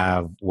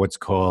have what's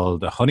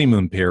called a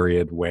honeymoon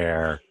period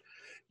where,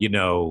 you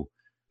know,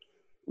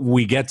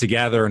 we get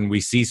together and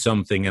we see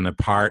something in a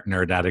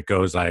partner that it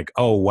goes like,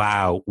 oh,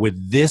 wow,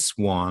 with this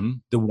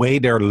one, the way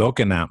they're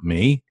looking at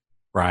me,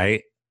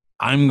 right?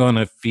 I'm going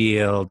to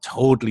feel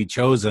totally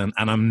chosen,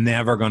 and I'm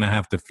never going to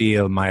have to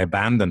feel my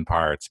abandoned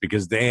parts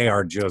because they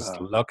are just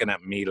Uh, looking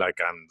at me like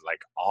I'm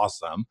like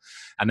awesome.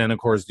 And then, of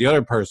course, the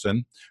other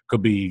person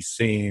could be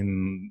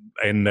seeing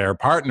in their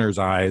partner's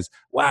eyes,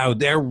 wow,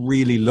 they're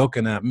really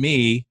looking at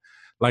me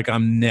like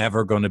I'm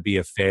never going to be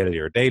a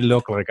failure. They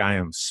look like I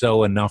am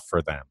so enough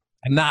for them.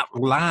 And that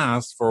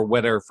lasts for,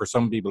 whether for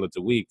some people it's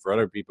a week, for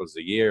other people it's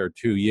a year or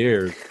 2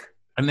 years.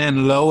 And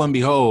then lo and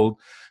behold,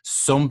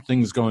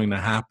 something's going to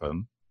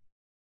happen.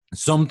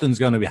 Something's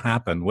going to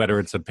happen, whether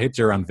it's a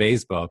picture on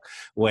Facebook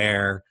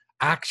where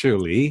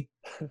actually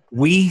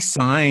we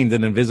signed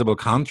an invisible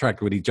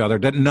contract with each other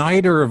that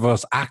neither of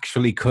us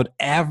actually could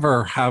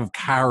ever have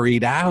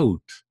carried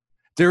out.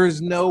 There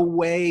is no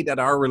way that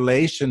our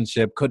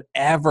relationship could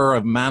ever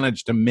have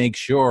managed to make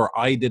sure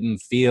I didn't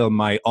feel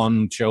my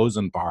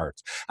unchosen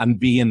parts and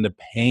be in the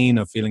pain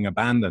of feeling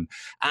abandoned.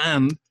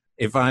 And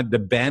if I had the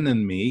Ben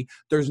in me,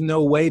 there's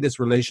no way this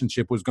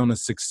relationship was going to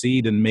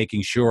succeed in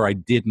making sure I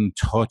didn't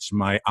touch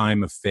my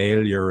I'm a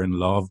failure in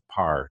love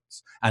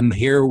parts. And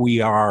here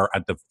we are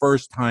at the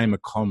first time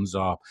it comes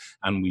up,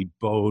 and we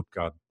both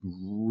got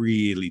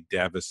really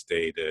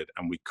devastated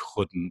and we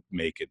couldn't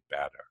make it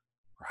better,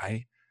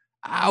 right?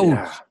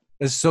 Yeah, Ouch.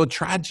 It's so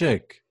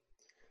tragic.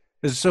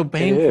 It's so it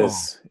painful.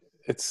 is.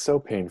 It's so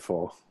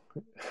painful. I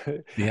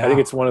think Yeah,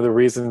 it's one of the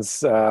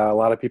reasons a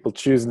lot of people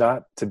choose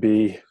not to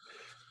be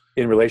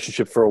in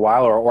relationship for a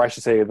while, or I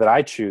should say that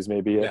I choose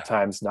maybe yeah, at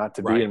times not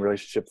to be right. in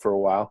relationship for a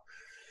while,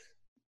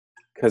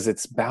 because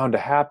it's bound to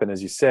happen,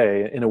 as you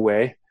say, in a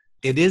way.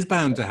 It is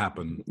bound to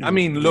happen. I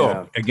mean, Yeah,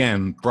 look,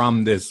 again,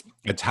 from this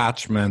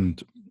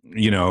attachment,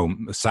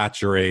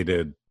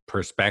 saturated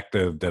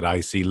perspective that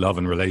I see love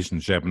and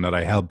relationship, and that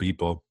I help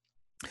people,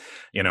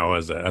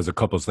 as a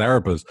couples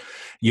therapist,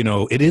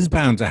 it is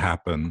bound to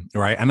happen,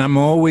 right? And I'm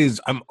always,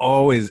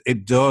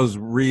 it does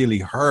really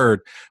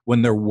hurt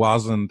when there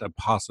wasn't a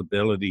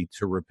possibility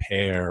to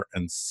repair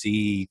and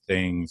see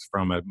things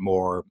from a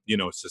more,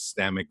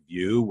 systemic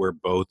view where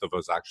both of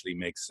us actually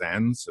make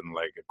sense. And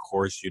like, of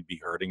course, you'd be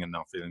hurting and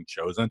not feeling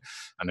chosen.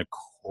 And of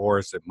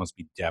course, it must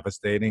be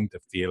devastating to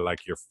feel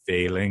like you're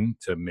failing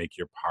to make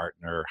your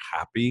partner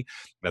happy,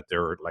 that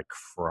they're like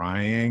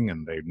crying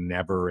and they're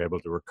never able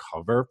to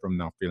recover from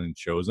not feeling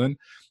chosen,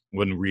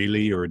 when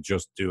really you're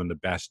just doing the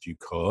best you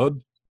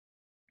could.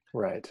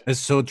 right. It's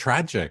so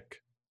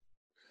tragic.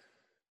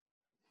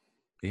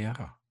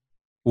 Yeah.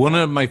 One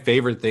Yeah, of my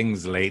favorite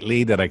things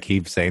lately that I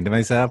keep saying to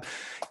myself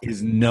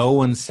is, no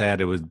one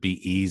said it would be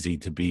easy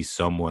to be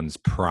someone's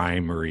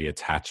primary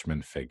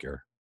attachment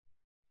figure.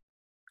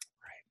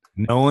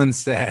 No one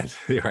said,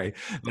 right?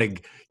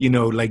 Like,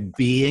 like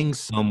being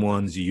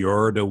someone's,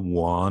 you're the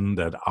one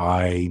that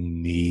I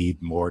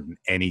need more than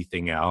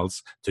anything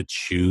else to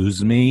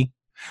choose me,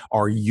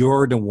 or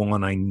you're the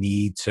one I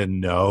need to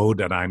know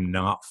that I'm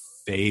not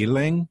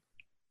failing.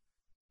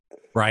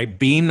 Right. yeah,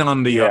 Being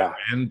on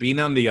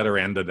the other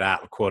end of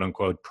that quote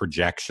unquote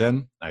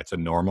projection, it's a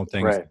normal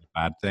thing. It's right,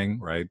 not a bad thing.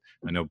 Right.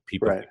 I know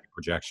people right. think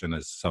projection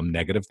is some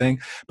negative thing,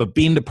 but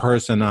being the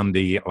person on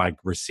the like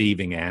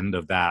receiving end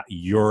of that,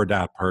 you're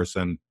that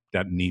person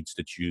that needs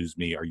to choose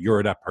me, or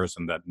you're that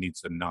person that needs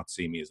to not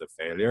see me as a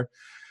failure.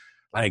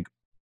 Like,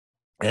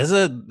 there's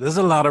a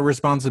lot of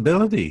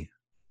responsibility.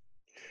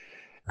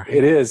 It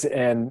Right. is,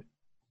 and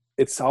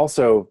it's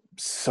also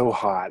so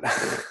hot.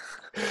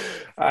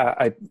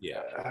 I,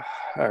 Yeah.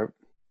 I,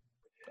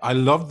 I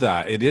love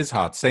that. It is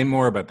hot. Say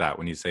more about that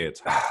when you say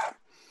it's hot.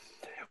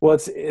 well,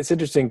 it's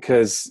interesting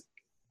because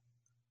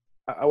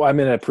I'm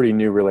in a pretty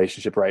new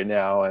relationship right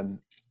now, and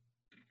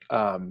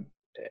um,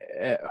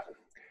 eh,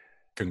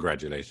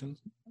 Congratulations.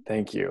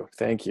 thank you,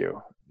 thank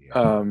you. Yeah.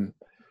 Um,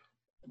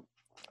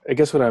 I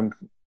guess what I'm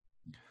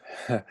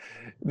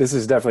this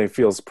is definitely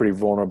feels pretty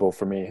vulnerable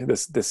for me.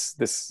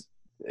 This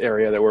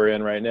area that we're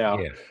in right now.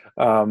 Yeah.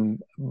 Um,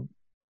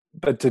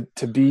 but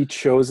to be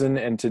chosen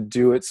and to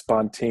do it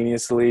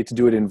spontaneously, to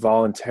do it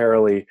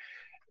involuntarily,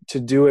 to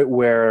do it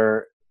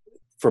where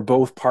for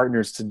both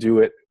partners to do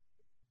it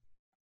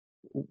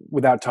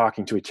without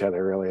talking to each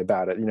other really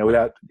about it, Right.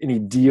 without any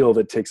deal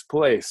that takes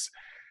place,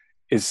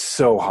 is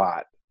so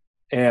hot.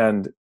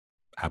 And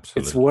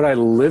it's what Absolutely. I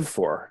live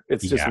for.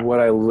 It's just Yeah. what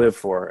I live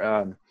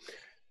for.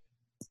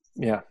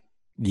 Yeah.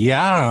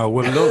 Yeah,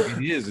 well, look,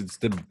 it is. It's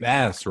the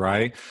best,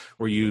 right?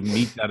 Where you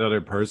meet that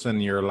other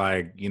person, you're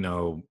like,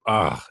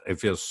 it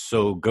feels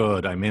so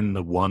good. I'm in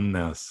the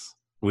oneness.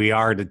 We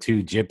are the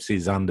two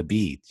gypsies on the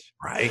beach,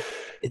 right?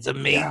 It's Yeah.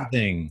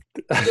 amazing.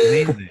 It's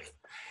amazing.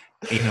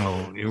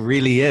 It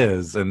really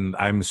is. And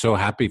I'm so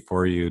happy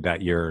for you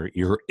that you're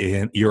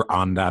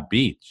on that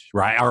beach,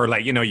 right? Or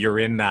like, you're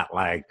in that,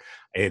 like,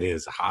 it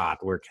is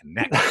hot. We're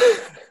connected.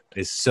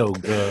 It's so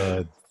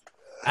good.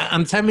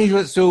 And tell me,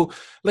 so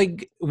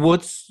like,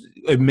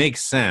 it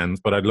makes sense,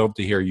 but I'd love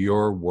to hear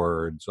your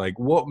words. Like,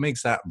 what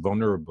makes that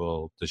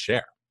vulnerable to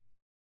share?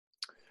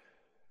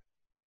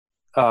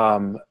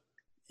 um,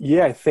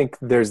 yeah, I think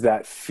there's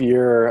that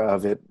fear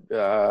of it,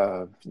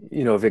 of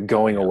it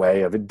going Yeah,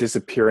 away, of it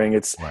disappearing.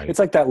 It's right. it's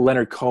like that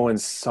Leonard Cohen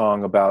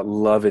song about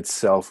love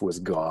itself was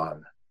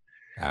gone.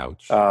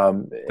 Ouch.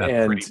 Um, That's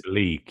and pretty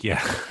bleak.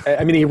 Yeah.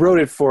 I mean, he wrote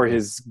it for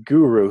his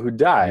guru who Yeah.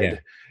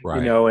 died,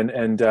 Right.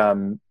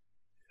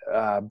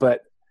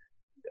 but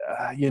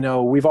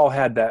we've all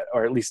had that,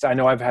 or at least I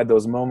know I've had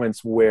those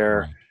moments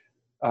where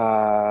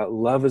Right.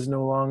 love is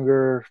no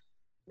longer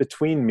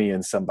between me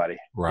and somebody,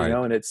 Right.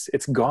 and it's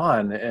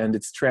gone and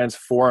it's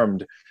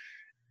transformed.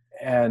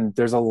 and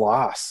there's a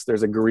loss,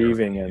 there's a There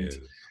grieving, really and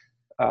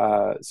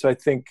is. so I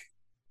think,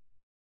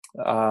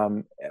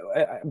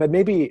 but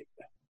maybe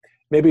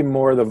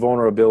more the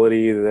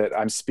vulnerability that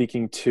I'm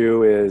speaking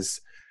to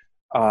is,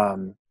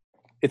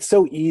 it's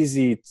so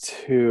easy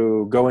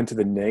to go into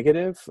the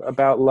negative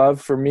about love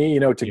for me,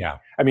 Yeah.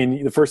 I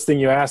mean, the first thing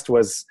you asked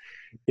was,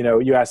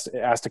 you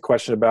asked a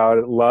question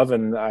about love,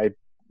 and I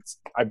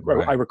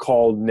Right.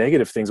 recall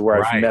negative things where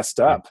I've Right. messed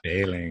You're up.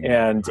 failing.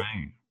 And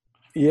Right.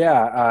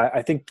 yeah,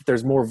 I think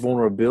there's more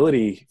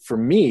vulnerability for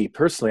me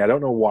personally. I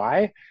don't know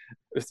why.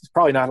 It's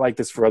probably not like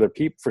this for other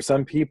people. For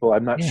some people,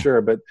 I'm not Yeah.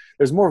 sure, but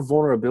there's more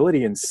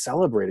vulnerability in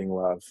celebrating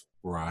love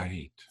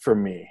Right. for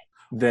me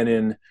than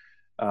in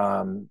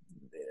um,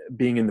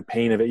 being in the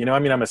pain of it. I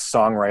mean, I'm a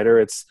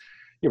songwriter.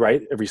 You're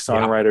right. Every Yeah.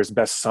 songwriter's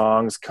best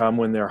songs come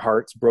when their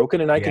heart's broken,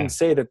 and I can Yeah.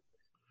 say that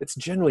it's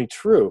generally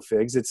true,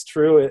 Figs. It's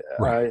true,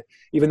 Right.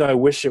 even though I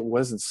wish it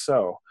wasn't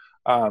so.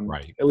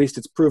 Right. At least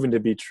it's proven to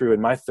be true in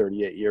my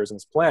 38 years on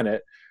this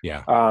planet.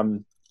 Yeah.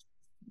 Um,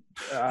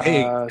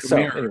 Hey, come so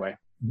here. anyway,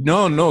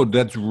 No, no,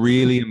 that's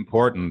really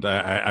important.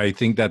 I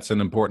think that's an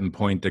important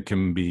point that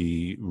can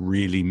be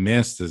really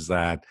missed is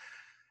that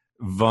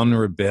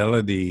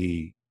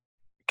vulnerability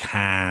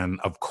can,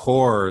 of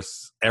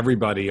course,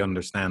 everybody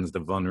understands the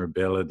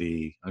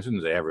vulnerability. I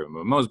shouldn't say everyone,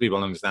 but most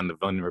people understand the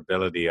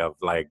vulnerability of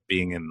like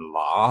being in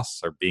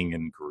loss or being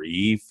in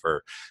grief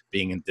or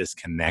being in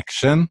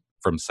disconnection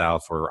from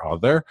self or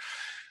other.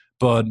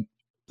 But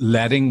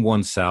letting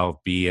oneself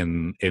be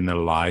in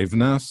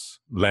aliveness,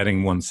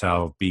 letting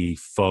oneself be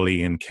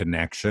fully in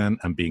connection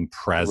and being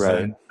right.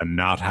 present and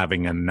not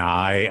having an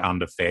eye on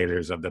the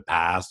failures of the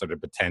past or the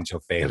potential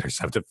failures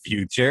of the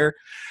future,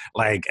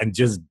 like, and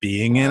just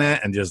being in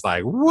it and just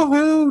like,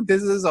 woohoo,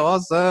 this is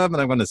awesome,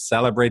 and I'm going to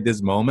celebrate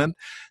this moment.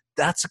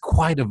 That's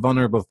quite a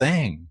vulnerable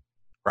thing,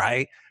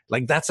 right?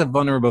 Like that's a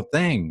vulnerable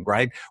thing,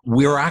 right?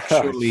 We're Oh,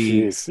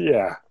 actually jeez.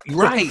 Yeah.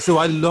 right. So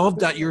I love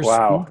that you're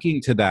Wow.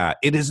 speaking to that.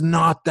 It is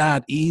not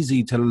that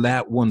easy to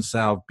let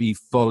oneself be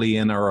fully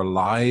in our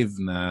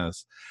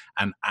aliveness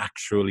and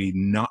actually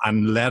not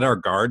and let our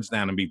guards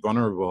down and be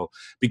vulnerable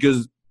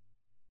because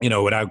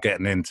without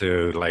getting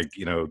into like,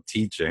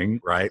 teaching,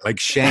 right? Like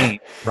shame,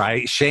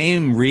 right?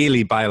 Shame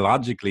really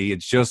biologically,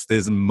 it's just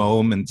this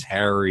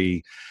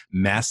momentary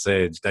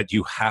message that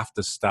you have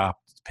to stop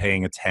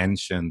paying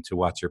attention to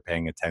what you're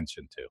paying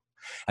attention to.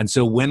 And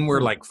so when we're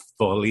Hmm. like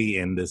fully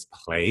in this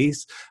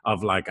place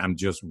of like, I'm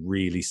just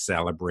really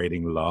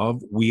celebrating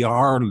love, we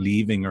are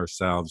leaving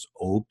ourselves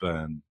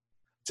open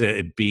to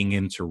it being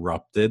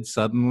interrupted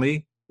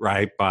suddenly,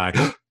 right? By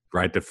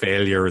right, the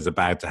failure is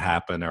about to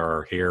happen,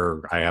 or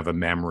here I have a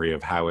memory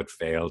of how it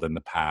failed in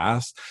the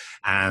past.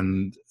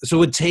 And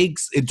so it's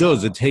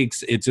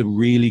a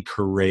really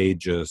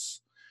courageous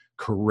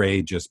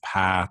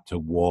path to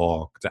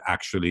walk to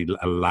actually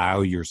allow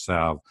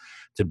yourself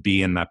to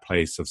be in that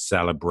place of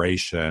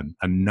celebration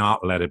and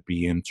not let it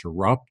be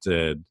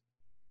interrupted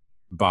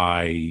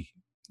by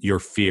your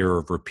fear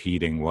of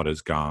repeating what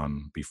has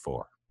gone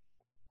before.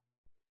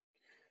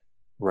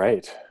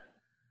 Right.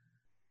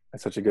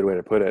 That's such a good way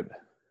to put it.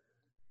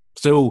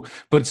 So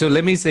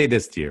let me say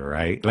this to you,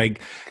 right?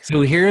 Like,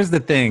 so here's the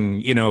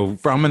thing,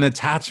 from an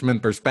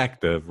attachment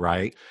perspective,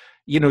 right?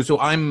 So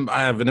I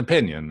have an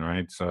opinion,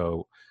 right?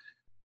 So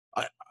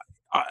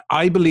I,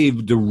 I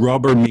believe the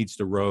rubber meets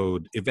the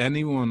road. If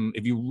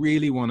you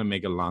really want to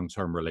make a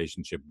long-term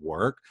relationship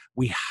work,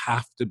 we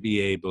have to be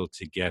able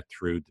to get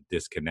through the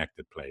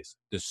disconnected place,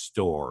 the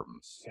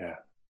storms. Yeah.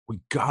 We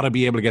got to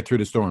be able to get through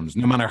the storms,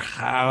 no matter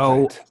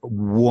how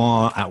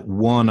Right.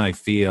 one I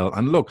feel.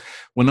 And look,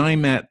 when I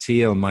met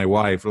Teal, my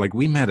wife, like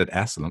we met at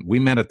Esalen. We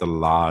met at the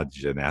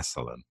lodge in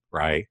Esalen,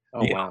 right?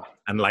 Oh, wow.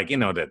 And like,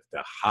 the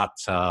hot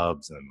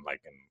tubs and like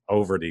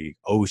over the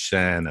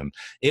ocean. And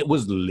it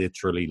was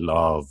literally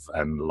love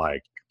and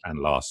like, and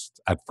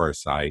lost at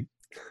first sight.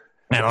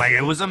 And like,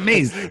 it was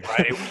amazing,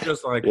 right? It was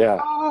just like,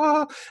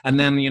 Yeah. and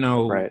then,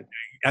 Right.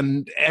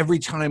 and every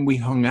time we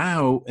hung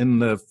out in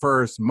the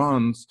first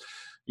months,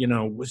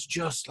 was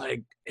just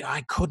like,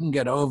 I couldn't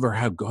get over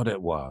how good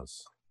it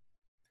was.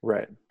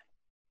 Right.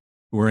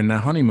 We're in the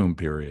honeymoon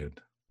period,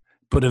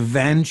 but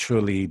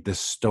eventually the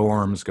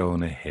storm's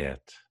going to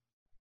hit.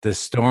 The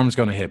storm's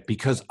going to hit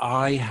because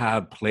I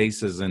have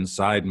places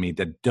inside me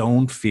that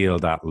don't feel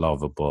that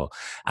lovable.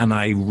 And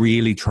I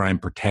really try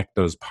and protect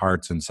those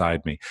parts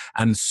inside me.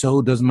 And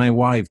so does my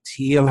wife.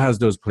 Teal has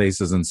those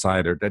places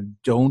inside her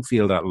that don't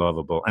feel that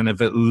lovable. And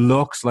if it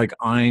looks like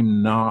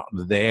I'm not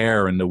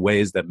there in the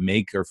ways that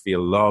make her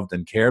feel loved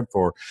and cared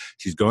for,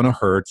 she's going to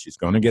hurt, she's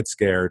going to get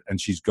scared, and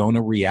she's going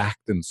to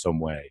react in some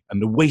way.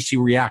 And the way she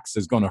reacts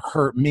is going to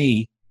hurt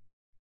me.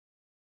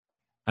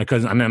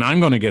 And then I'm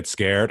going to get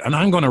scared and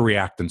I'm going to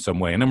react in some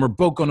way. And then we're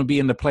both going to be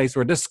in the place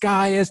where the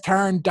sky has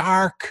turned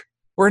dark.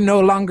 We're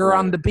no longer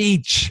on Right. the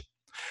beach.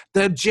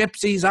 The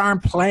gypsies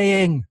aren't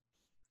playing,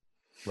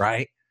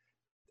 right?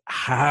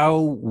 How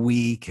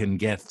we can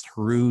get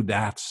through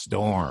that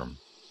storm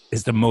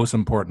is the most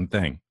important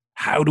thing.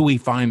 How do we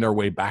find our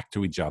way back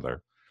to each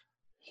other?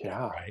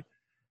 Yeah. Right.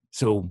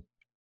 So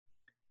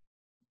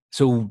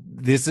So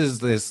this is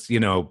this,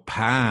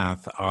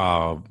 path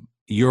of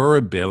your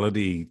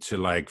ability to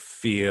like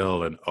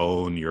feel and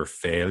own your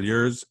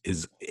failures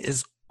is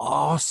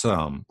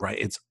awesome, right?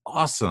 It's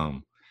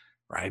awesome,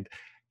 right?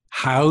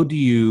 How do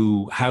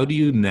you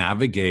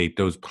navigate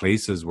those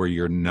places where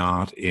you're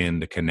not in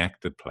the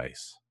connected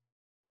place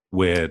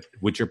with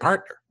your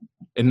partner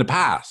in the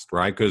past,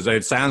 right? Because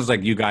it sounds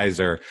like you guys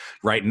are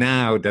right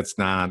now, that's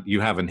not,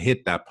 you haven't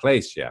hit that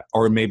place yet,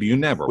 or maybe you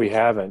never We will.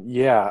 haven't.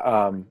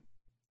 Yeah.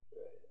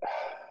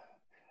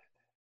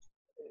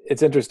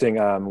 It's interesting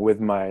with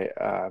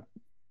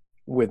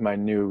my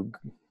new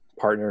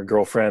partner,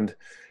 girlfriend.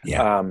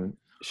 Yeah,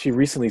 She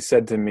recently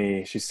said to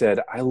me, she said,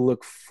 I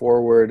look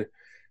forward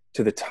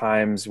to the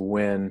times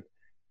when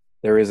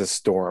there is a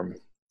storm.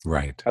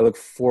 right. I look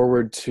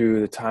forward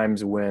to the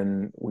times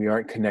when we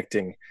aren't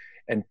connecting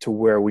and to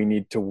where we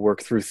need to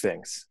work through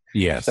things.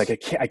 She's like,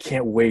 Yes. I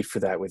can't wait for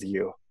that with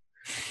you.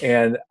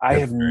 And I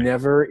That's have great.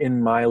 never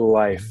in my Yeah.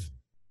 life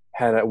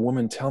had a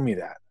woman tell me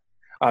that.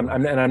 Right.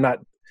 And I'm not,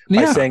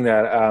 by Yeah. saying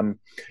that,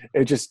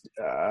 it just,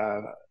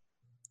 I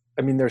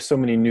mean, there's so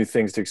many new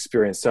things to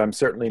experience. So I'm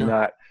certainly Sure.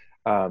 not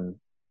um,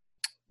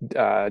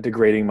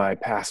 degrading my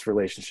past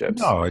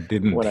relationships No, I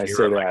didn't when I hear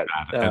say it like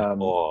that. that at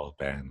all,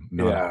 Ben.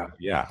 Not at Yeah. all.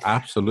 Yeah,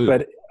 absolutely.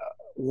 But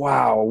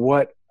wow,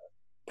 what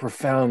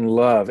profound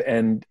love.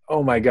 And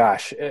oh my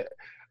gosh.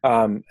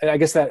 And I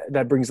guess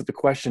that brings up the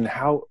question,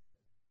 how,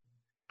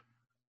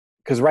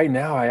 because right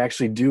now I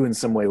actually do in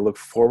some way look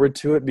forward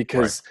to it, Right.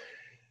 because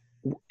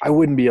I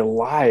wouldn't be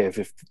alive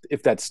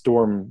if that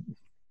storm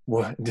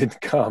didn't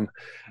come.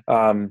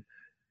 Um,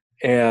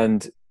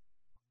 and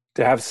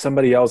to have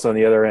somebody else on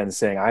the other end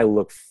saying, I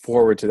look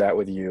forward to that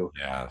with you.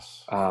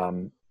 Yes.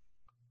 Um,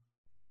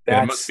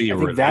 That must be a I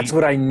think relief. that's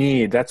what I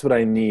need. That's what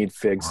I need,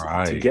 Figs, to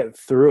Right. get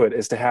through it,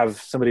 is to have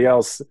somebody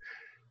else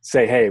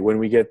say, hey, when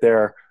we get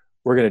there,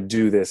 we're going to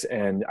do this.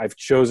 And I've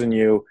chosen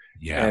you,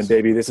 and Yes.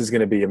 baby, this is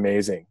going to be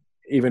amazing,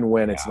 even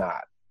when it's Yeah.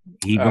 not,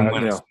 Even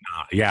when you it's know,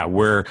 not. Yeah,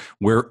 we're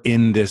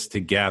in this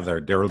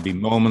together. There will be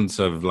moments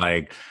of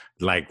like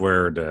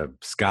where the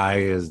sky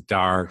is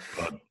dark,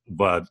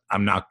 but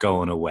I'm not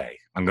going away.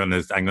 I'm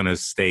gonna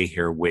stay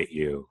here with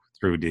you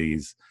through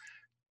these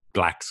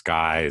black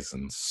skies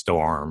and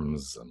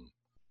storms and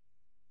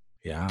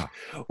yeah.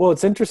 well,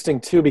 it's interesting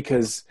too,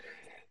 because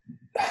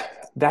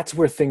that's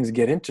where things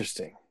get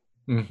interesting.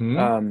 Mm-hmm.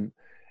 Um,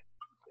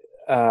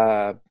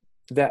 uh,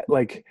 that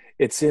like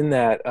it's in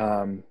that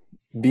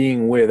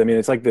being with. I mean,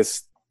 it's like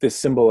this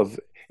symbol of,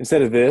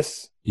 instead of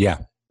this, Yeah.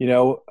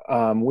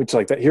 which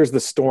like that. Here's the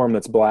storm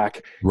that's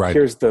black. Right.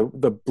 Here's the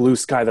blue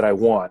sky that I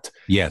want.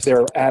 Yes.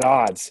 They're at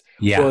odds.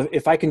 Yeah. Well,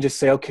 if I can just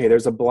say, okay,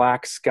 there's a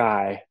black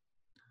sky,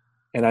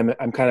 and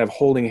I'm kind of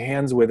holding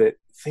hands with it,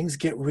 things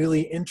get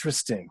really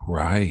interesting.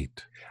 Right.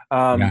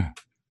 Um, Yeah.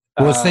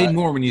 Well, say uh,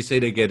 more when you say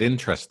they get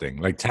interesting.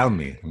 Like, tell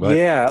me what.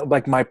 Yeah,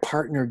 like my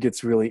partner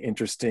gets really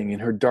interesting in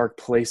her dark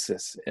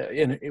places,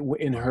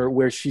 in her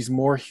where she's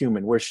more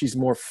human, where she's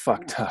more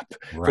fucked up,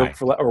 Right.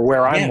 or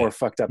where I'm Yeah. more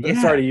fucked up. Yeah.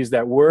 Sorry to use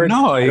that word.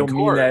 No, I of don't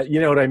mean course. that. You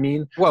know what I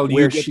mean? Well, you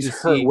Where get she's to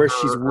hurt, see where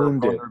she's her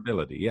wounded.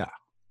 vulnerability. Yeah.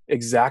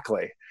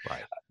 Exactly.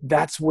 Right.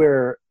 That's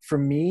where, for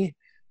me,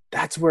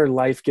 that's where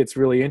life gets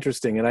really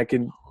interesting. And I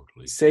can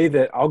Totally. say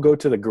that I'll go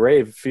to the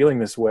grave feeling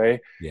this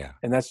way, Yeah.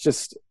 and that's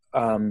just.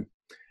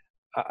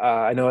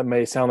 I know it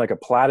may sound like a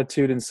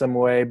platitude in some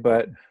way,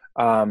 but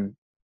um,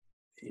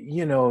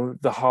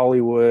 the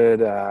Hollywood,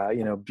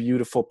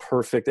 beautiful,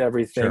 perfect,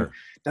 everything Sure.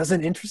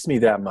 doesn't interest me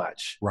that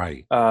much.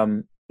 Right.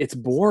 It's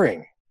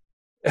boring.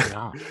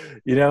 Yeah.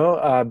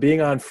 Being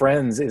on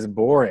Friends is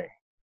boring.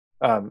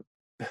 Um,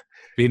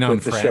 Being on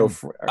the show,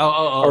 Friends. Oh,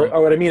 oh, oh.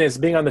 or what I mean is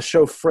being on the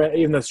show,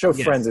 even though the show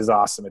Yes. Friends is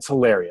awesome. It's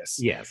hilarious.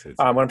 Yes. It's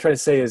What I'm trying to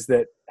say is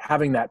that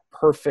having that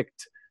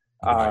perfect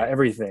right.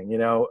 everything,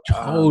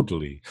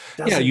 Totally.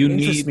 Yeah. doesn't You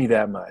interest need. me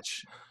that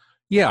much.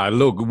 Yeah.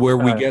 Look, where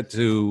we Uh, get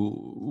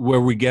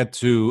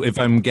to, if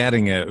I'm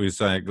getting it, it's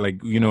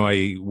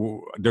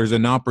there's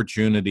an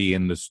opportunity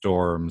in the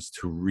storms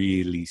to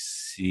really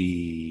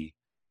see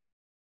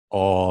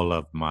all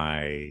of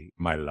my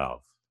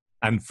love,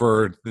 and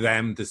for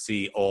them to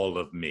see all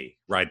of me,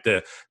 right?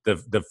 The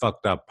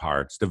fucked up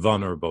parts, the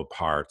vulnerable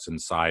parts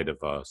inside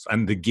of us,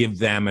 and to give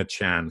them a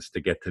chance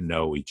to get to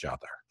know each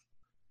other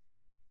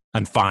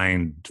and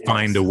find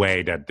a yes.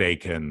 way that they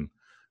can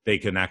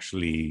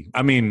actually,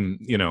 I mean,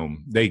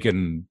 they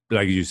can,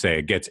 like you say,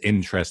 it gets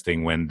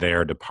interesting when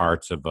they're the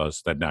parts of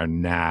us that are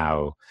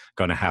now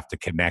going to have to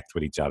connect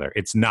with each other.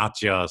 It's not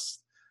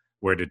just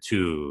we're the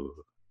two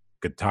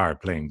guitar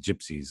playing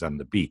gypsies on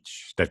the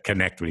beach that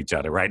connect with each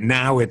other. Right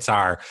now it's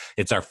our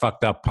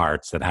fucked up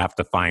parts that have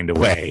to find a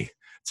way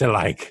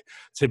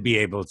to be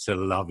able to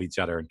love each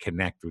other and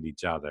connect with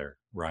each other,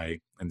 right?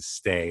 And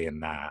stay in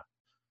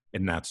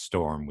that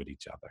storm with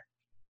each other.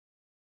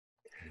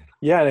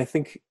 Yeah, and I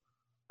think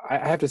I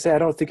have to say I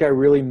don't think I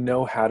really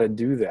know how to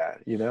do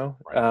that.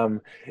 Right.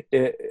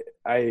 It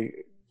I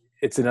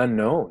it's an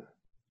unknown.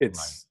 Right.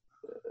 It's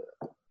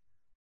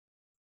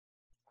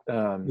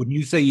um, When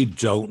you say you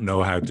don't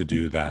know how to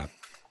do that,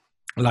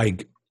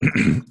 like,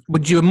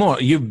 But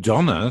you've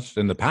done it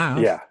in the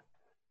past, Yeah.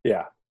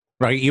 Yeah.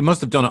 right? You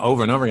must have done it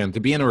over and over again to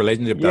be in a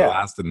relationship that Yeah.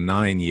 lasted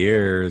 9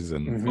 years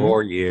and Hmm.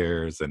 4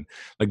 years, and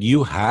like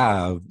you've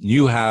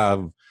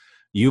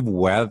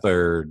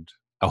weathered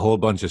a whole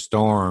bunch of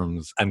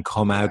storms and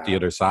come out the Yeah.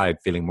 other side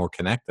feeling more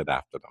connected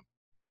after them,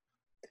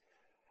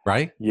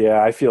 right?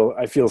 Yeah. I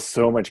feel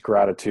so much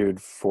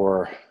gratitude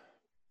for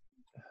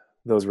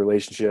those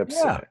relationships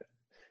Yeah.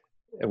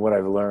 and what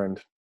I've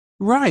learned.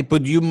 Right,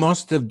 but you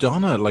must have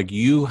done it. Like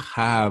you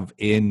have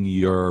in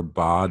your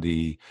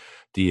body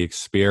the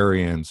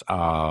experience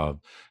of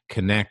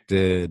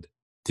connected,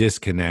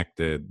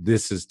 disconnected.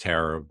 This is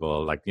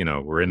terrible. Like,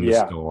 we're in the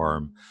Yeah.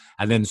 storm.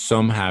 And then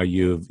somehow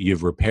you've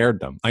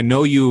repaired them. I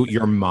know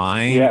your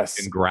mind can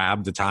Yes.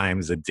 grab the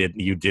times that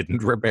you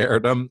didn't repair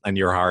them and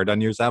you're hard on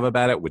yourself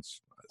about it,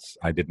 which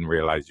I didn't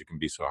realize you can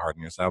be so hard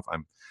on yourself.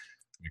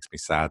 Makes me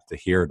sad to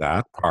hear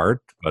that part,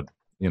 but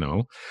you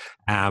know.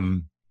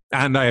 Um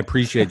and I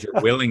appreciate your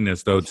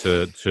willingness, though,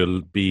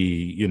 to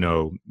be,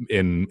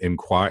 in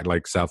inquire,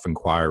 like self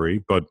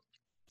inquiry. But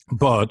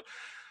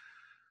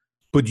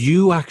but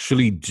you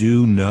actually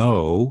do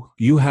know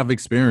you have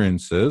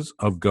experiences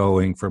of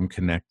going from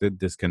connected,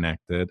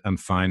 disconnected, and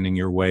finding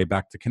your way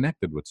back to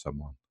connected with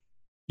someone.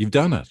 You've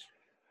done it.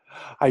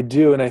 I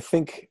do. And I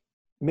think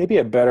maybe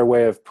a better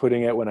way of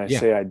putting it when I Yeah.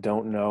 say I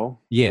don't know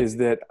Yeah. is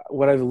that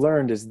what I've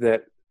learned is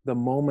that the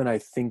moment I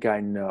think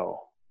I know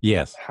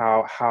Yes.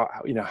 how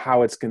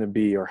it's going to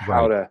be, or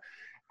Right.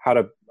 how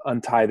to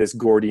untie this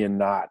Gordian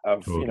knot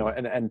of, Totally.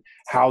 and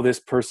how this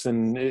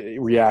person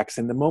reacts.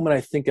 And the moment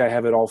I think I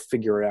have it all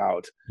figured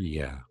out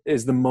Yeah.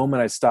 is the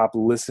moment I stop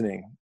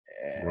listening,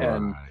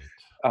 and Right.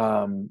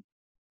 um,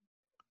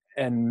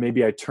 and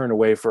maybe I turn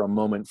away for a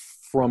moment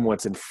from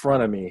what's in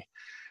front of me,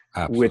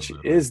 which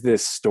Absolutely. is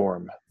this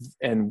storm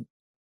and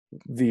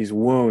these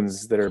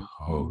wounds that are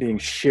being Totally.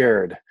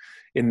 shared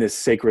in this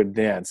sacred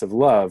dance of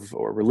love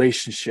or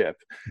relationship.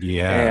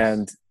 Yes.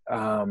 And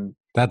um,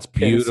 That's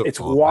and it's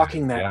beautiful.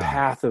 walking that Yeah.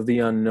 path of the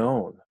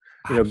unknown,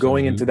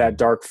 going into that Absolutely.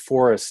 dark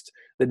forest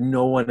that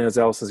no one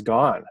else has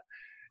gone,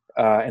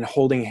 and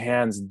holding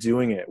hands,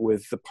 doing it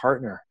with the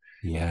partner,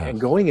 and Yes.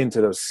 going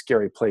into those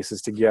scary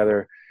places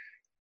together,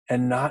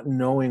 and not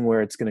knowing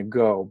where it's going to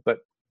go, but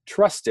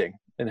trusting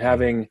and Yeah.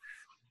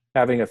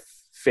 having a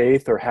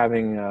faith, or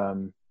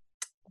having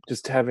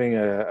just having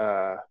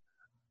a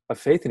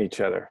faith in each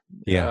other,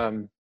 Yeah.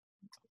 um,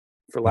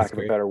 for That's lack of a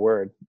great. better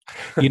word.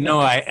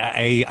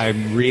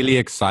 I'm really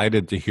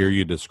excited to hear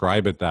you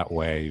describe it that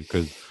way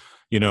because,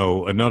 one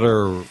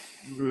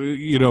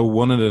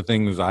of the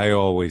things I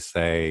always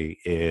say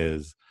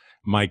is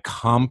my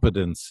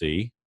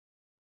competency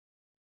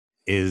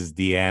is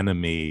the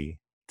enemy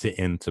to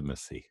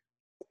intimacy.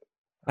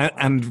 Wow.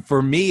 And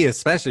for me,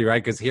 especially,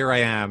 right? Because here I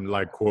am,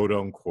 like, quote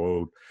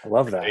unquote, I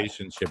love that.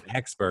 relationship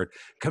expert.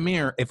 Come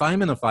here. If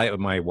I'm in a fight with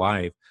my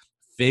wife,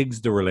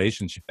 Figs, the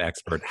relationship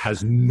expert,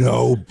 has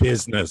no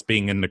business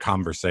being in the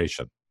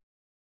conversation,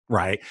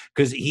 right?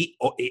 Because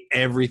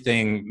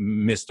everything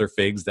Mr.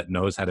 Figs that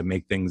knows how to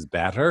make things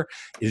better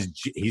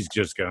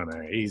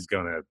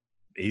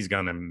he's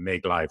gonna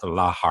make life a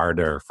lot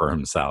harder for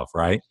himself,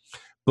 right?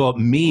 But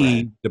Right.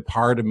 me, the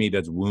part of me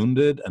that's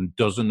wounded and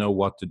doesn't know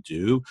what to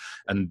do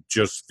and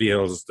just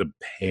feels the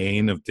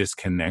pain of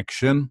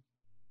disconnection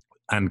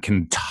and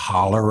can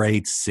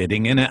tolerate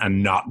sitting in it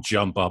and not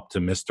jump up to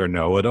Mr.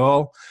 Know It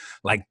All,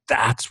 like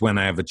that's when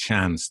I have a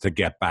chance to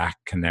get back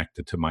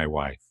connected to my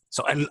wife.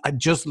 So I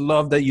just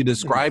love that you Mm.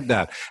 described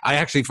that. I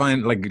actually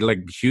find like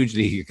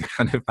hugely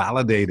kind of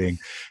validating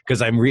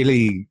because I'm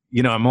really,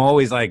 I'm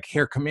always like,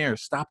 here, come here,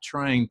 stop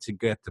trying to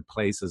get to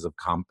places of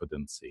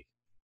competency.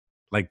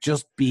 Like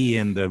just be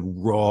in the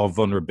raw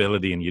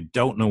vulnerability and you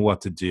don't know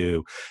what to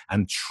do,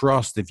 and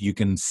trust if you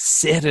can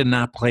sit in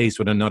that place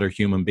with another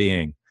human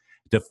being,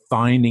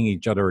 defining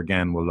each other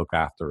again will look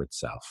after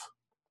itself.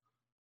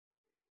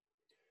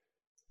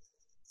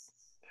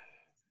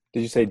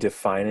 Did you say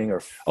defining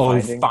or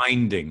Oh,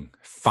 finding?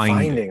 finding,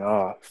 Finding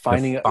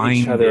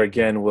each other defining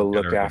again will each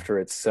look other again. after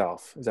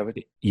itself. Is that what?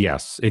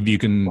 Yes, if you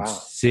can Wow.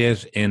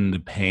 sit in the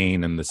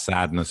pain and the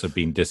sadness of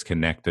being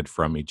disconnected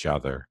from each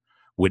other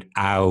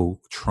without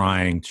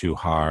trying too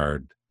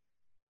hard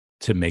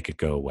to make it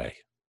go away.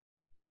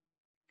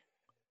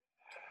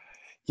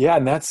 Yeah,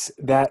 and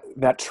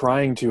that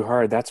trying too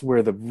hard. That's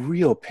where the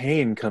real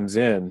pain comes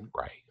in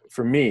Right.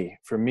 for me.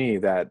 For me,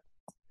 that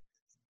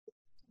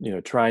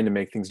trying to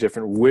make things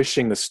different,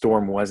 wishing the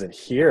storm wasn't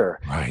here.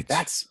 Right.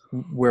 That's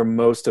where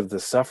most of the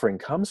suffering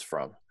comes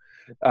from.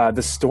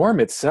 The storm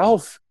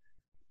itself,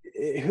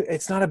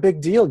 it's not a big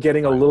deal.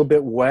 Getting a little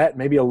bit wet,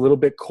 maybe a little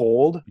bit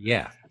cold.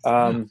 Yeah.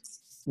 Um,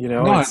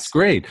 No, it's it's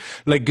great.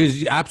 Like,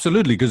 because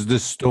absolutely, because the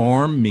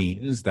storm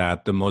means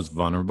that the most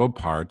vulnerable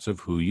parts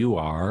of who you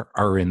are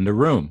in the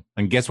room.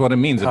 And guess what it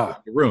means if they're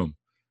oh, in the room?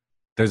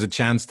 There's a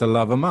chance to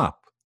love them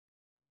up,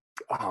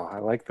 I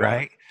like that.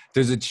 right?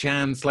 There's a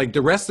chance, like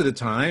the rest of the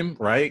time,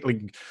 right?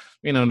 Like,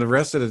 the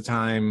rest of the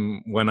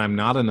time when I'm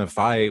not in a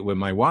fight with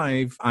my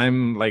wife,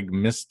 I'm like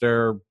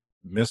Mr.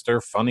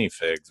 Mr. Funny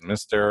Figs,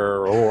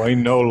 Mr. Oh, I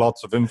know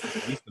lots of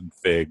information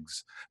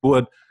Figs.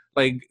 But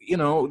like, you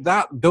know,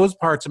 that those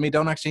parts of me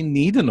don't actually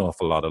need an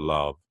awful lot of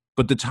love.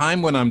 But the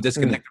time when I'm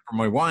disconnected from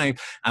my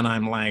wife and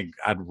I'm like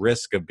at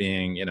risk of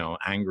being, you know,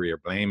 angry or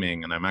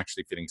blaming, and I'm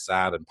actually feeling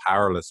sad and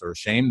powerless or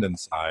ashamed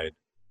inside,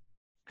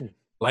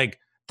 like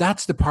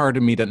that's the part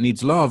of me that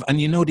needs love. And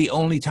you know, the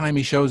only time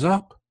he shows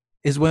up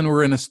is when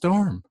we're in a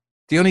storm.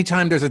 The only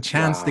time there's a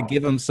chance to Wow.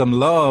 give him some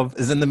love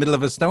is in the middle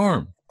of a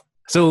storm.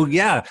 So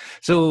yeah.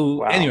 So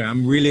Wow. anyway,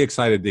 I'm really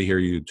excited to hear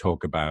you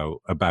talk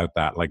about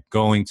that, like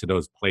going to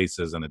those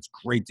places, and it's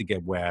great to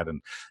get wet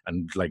and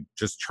like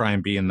just try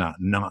and be in that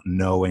not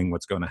knowing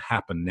what's going to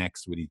happen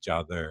next with each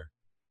other.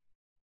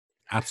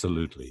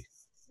 Absolutely.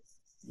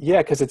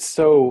 Yeah, because it's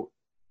so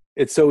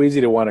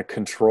easy to want to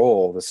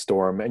control the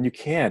storm, and you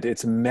can't.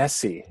 It's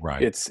messy.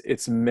 Right.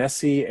 It's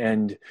messy,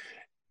 and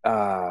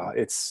uh,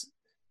 it's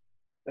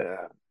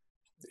uh,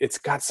 it's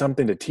got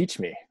something to teach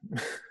me.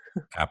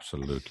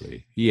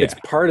 Absolutely. It's Yeah.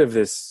 part of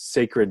this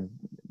sacred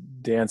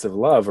dance of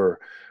love or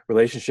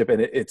relationship,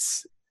 and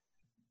it's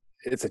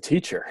a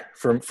teacher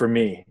for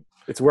me.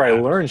 It's where I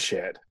learn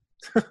shit.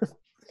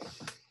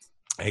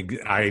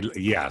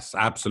 Yes,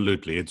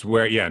 absolutely. It's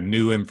where, yeah,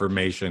 new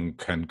information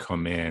can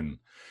come in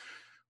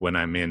when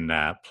I'm in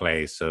that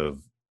place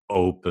of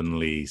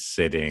openly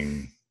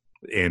sitting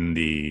in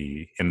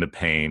the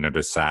pain or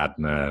the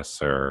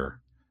sadness or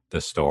the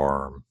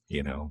storm,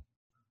 you know.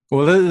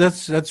 Well,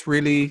 that's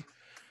really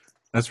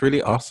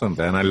awesome,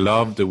 Ben. I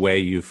love the way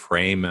you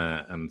frame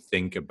it and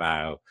think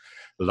about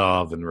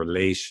love and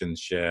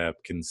relationship,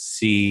 can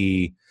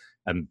see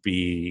and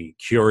be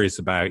curious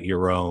about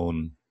your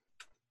own,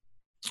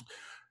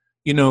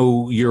 you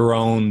know, your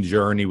own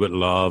journey with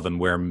love and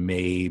where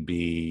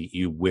maybe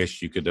you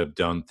wish you could have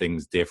done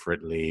things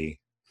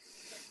differently.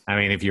 I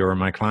mean, if you were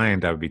my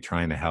client, I would be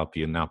trying to help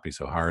you not be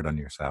so hard on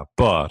yourself.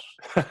 But,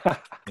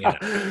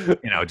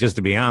 you know, just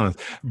to be honest.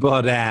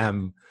 But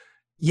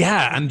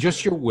yeah, and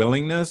just your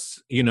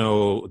willingness, you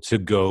know, to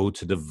go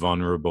to the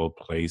vulnerable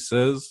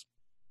places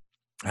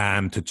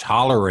and to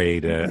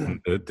tolerate it and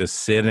to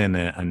sit in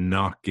it and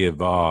not give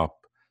up,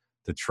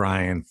 to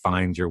try and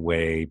find your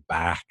way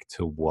back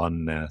to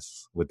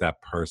oneness with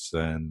that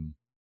person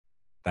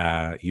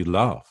that you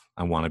love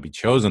and want to be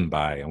chosen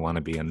by and want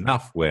to be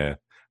enough with,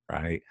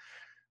 right?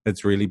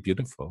 It's really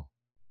beautiful.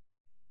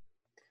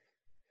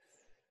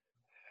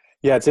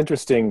 Yeah, it's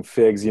interesting,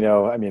 Figs. You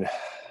know, I mean,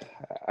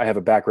 I have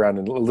a background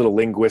in a little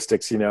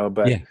linguistics, you know,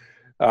 but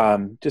Yeah.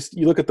 just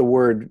you look at the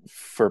word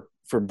for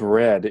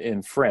bread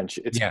in French.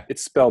 Yeah.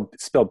 It's spelled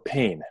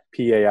pain,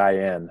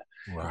 Pain,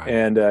 Right.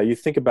 and you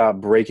think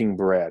about breaking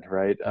bread,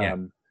 right? Yeah.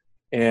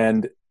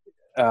 And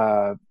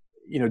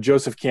you know,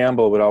 Joseph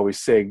Campbell would always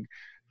say,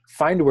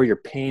 "Find where your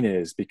pain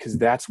is, because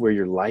that's where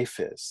your life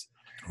is."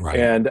 Right.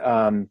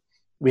 And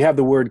we have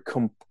the word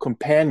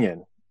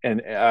companion,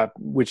 and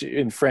which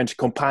in French,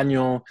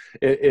 compagnon,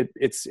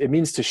 it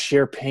means to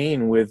share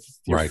pain with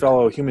your Right.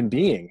 fellow human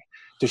being,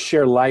 to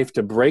share life,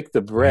 to break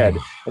the bread,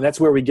 and that's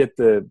where we get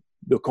the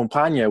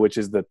campagna, which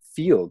is the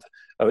field.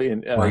 Right.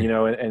 You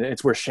know, and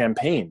it's where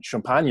champagne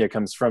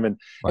comes from. And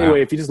Wow.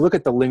 anyway, if you just look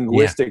at the Yeah.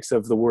 linguistics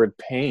of the word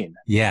pain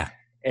Yeah.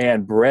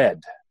 and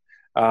bread,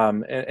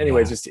 and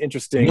anyway, it's Yeah. just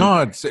interesting.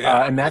 No, it's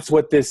And that's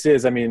what this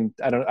is. I mean,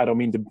 I don't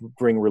mean to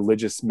bring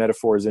religious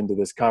metaphors into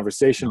this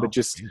conversation, but no.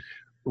 just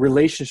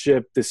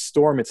relationship, this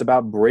storm. It's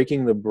about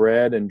breaking the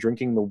bread and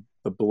drinking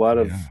the blood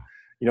of, Yeah.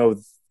 you know,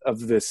 of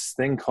this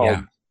thing Yeah.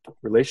 called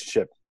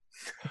relationship.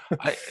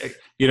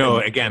 You know,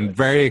 And again,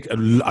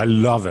 I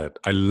love it.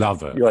 I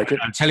love it. you like it?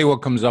 I'll tell you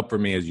what comes up for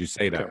me as you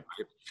say that. Okay.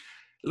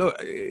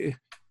 Look,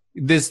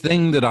 this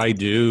thing that I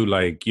do,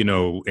 like, you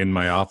know, in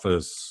my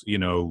office, you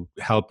know,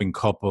 helping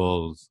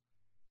couples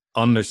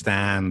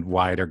understand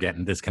why they're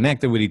getting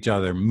disconnected with each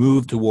other,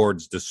 move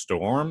towards the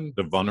storm,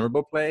 the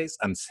vulnerable place,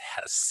 and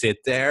sit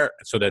there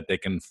so that they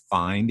can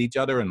find each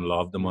other and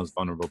love the most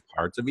vulnerable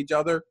parts of each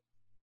other.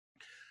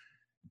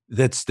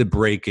 That's the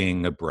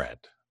breaking of bread,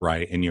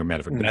 right? In your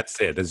metaphor.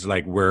 That's it. It's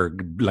like we're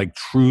like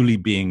truly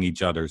being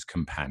each other's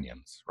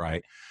companions,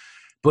 right?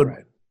 But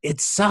Right.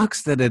 it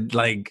sucks that it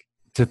like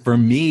for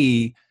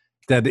me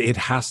that it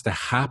has to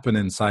happen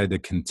inside the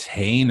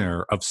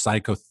container of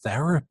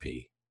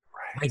psychotherapy.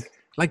 Right.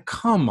 Like,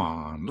 come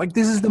on. Like,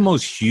 this is the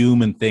most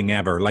human thing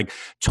ever. Like,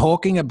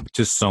 talking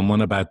to someone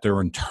about their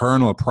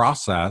internal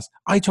process.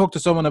 I talk to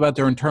someone about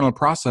their internal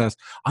process.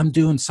 I'm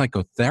doing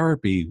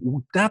psychotherapy.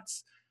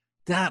 That's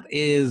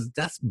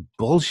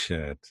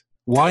bullshit.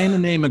 Why in the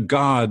name of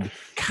God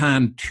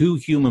can two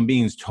human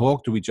beings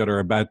talk to each other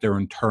about their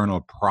internal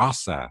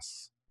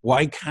process?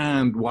 Why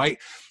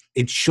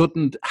it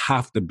shouldn't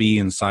have to be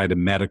inside a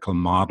medical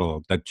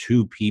model that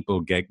two people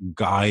get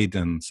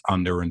guidance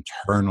on their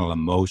internal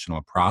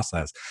emotional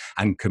process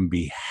and can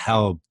be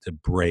helped to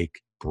break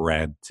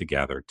bread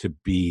together, to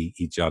be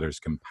each other's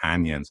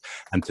companions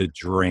and to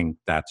drink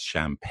that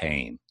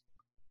champagne,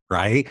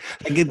 right?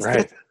 Like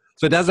Right.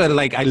 so that's why,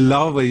 like, I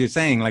love what you're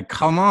saying. Like,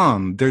 come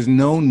on, there's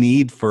no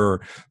need for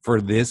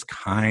this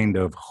kind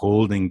of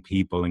holding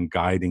people and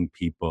guiding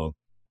people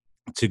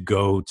to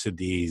go to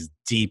these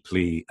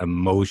deeply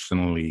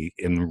emotionally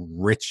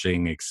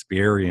enriching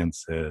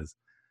experiences,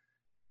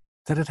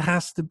 that it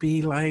has to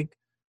be like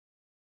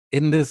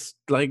in this,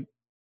 like,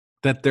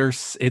 that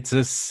there's it's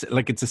a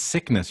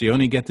sickness. You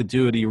only get to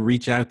do it, you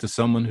reach out to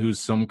someone who's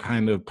some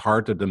kind of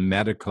part of the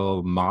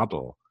medical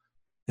model.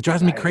 It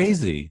drives me Right.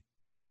 crazy.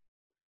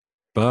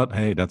 But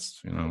hey,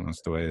 that's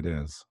the way it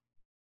is.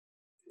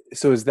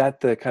 So is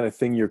that the kind of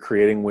thing you're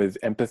creating with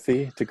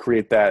empathy, to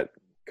create that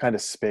kind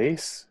of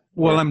space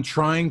Well, where, I'm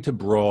trying to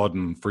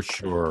broaden for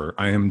sure.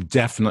 I am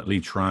definitely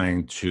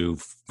trying to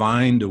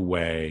find a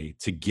way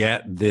to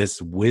get this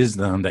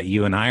wisdom that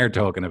you and I are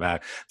talking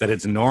about, that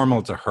it's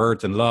normal to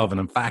hurt and love. And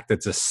in fact,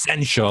 it's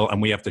essential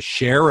and we have to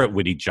share it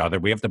with each other.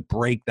 We have to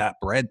break that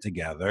bread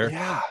together.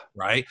 yeah,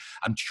 Right.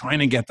 I'm trying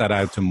to get that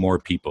out to more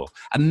people,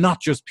 and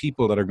not just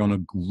people that are going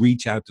to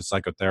reach out to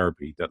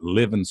psychotherapy, that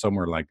live in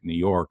somewhere like New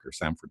York or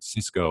San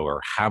Francisco or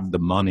have the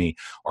money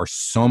or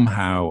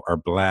somehow are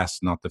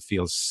blessed not to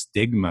feel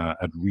stigma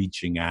at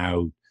reaching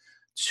out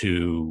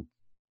to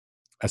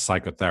a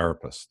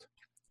psychotherapist.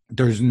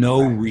 There's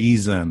no right,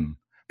 reason,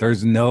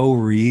 there's no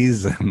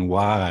reason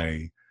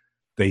why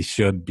they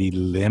should be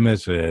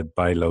limited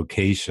by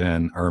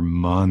location or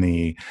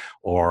money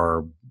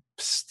or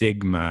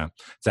stigma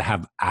to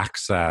have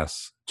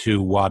access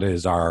to what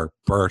is our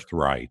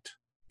birthright.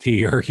 To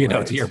your, to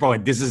your right,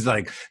 point, this is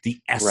like the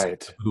essence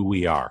right, of who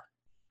we are,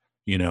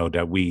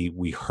 that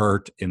we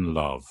hurt in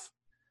love,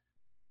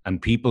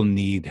 and people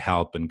need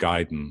help and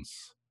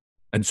guidance.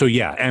 And so,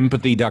 yeah,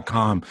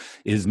 empathy.com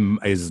is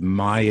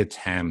my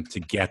attempt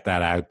to get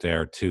that out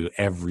there to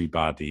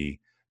everybody,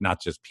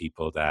 not just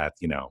people that,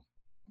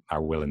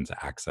 are willing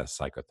to access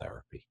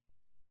psychotherapy.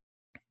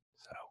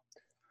 So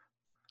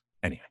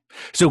anyway,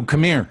 so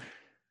come here.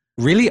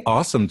 Really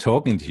awesome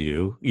talking to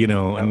you,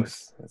 and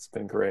that's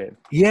been great.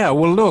 yeah,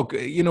 well, look,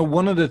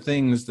 one of the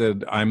things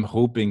that I'm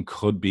hoping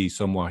could be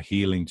somewhat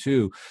healing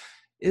too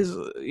is,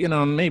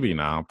 maybe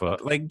not,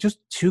 but like just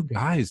two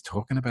guys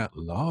talking about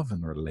love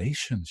and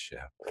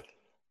relationship,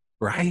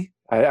 right?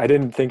 I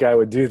didn't think I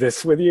would do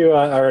this with you,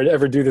 or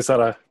ever do this on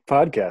a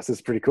podcast.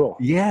 It's pretty cool.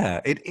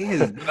 Yeah, it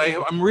is.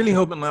 But I'm really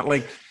hoping that,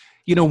 like,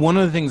 one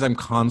of the things I'm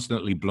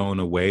constantly blown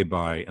away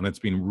by, and it's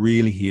been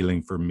really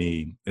healing for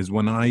me, is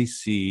when I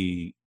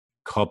see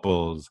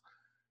couples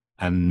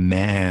and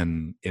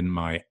men in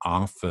my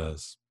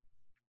office.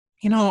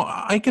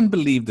 I can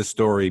believe the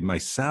story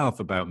myself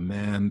about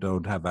men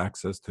don't have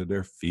access to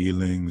their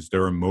feelings,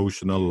 their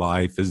emotional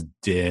life is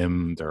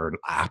dimmed or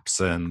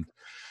absent.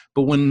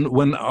 But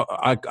when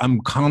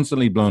I'm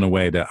constantly blown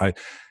away that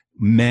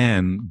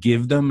men,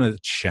 give them a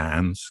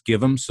chance, give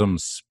them some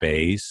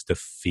space to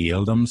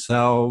feel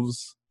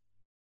themselves,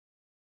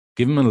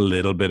 give them a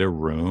little bit of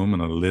room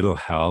and a little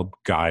help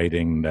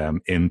guiding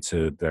them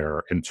into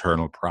their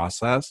internal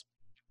process.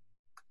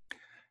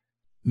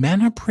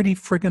 Men are pretty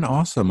friggin'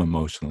 awesome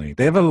emotionally.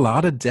 They have a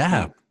lot of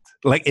depth,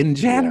 like in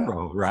Yeah,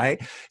 general,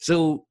 right?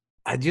 So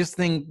I just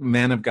think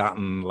men have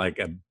gotten like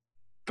a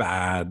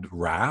bad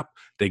rap.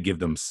 They give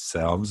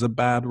themselves a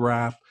bad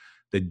rap.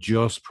 They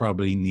just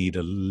probably need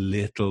a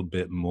little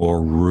bit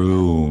more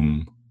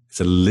room. It's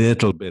a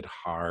little bit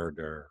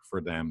harder for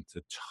them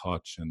to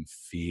touch and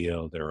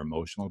feel their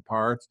emotional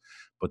parts,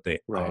 but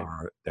right.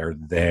 they're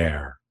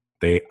there.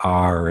 They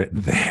are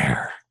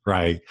there.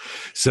 Right.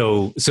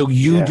 So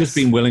you just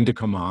being Yes. willing to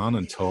come on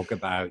and talk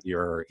about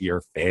your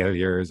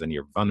failures and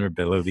your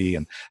vulnerability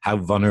and how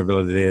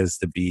vulnerable it is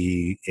to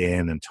be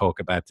in, and talk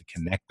about the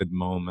connected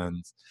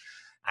moments,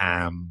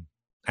 and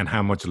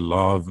how much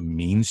love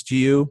means to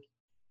you,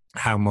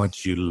 how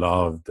much you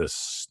love the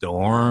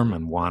storm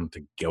and want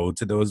to go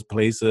to those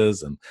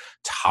places and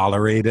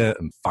tolerate it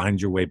and find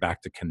your way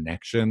back to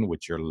connection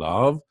with your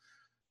love.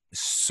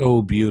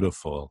 So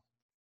beautiful.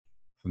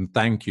 And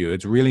thank you.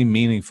 It's really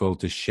meaningful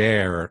to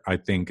share, I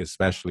think,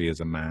 especially as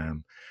a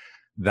man,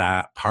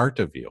 that part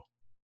of you.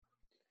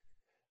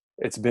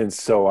 It's been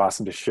so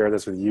awesome to share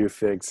this with you,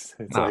 Figs.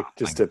 It's Oh, like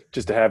just thank to you.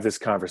 just to have this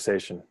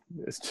conversation.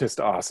 It's just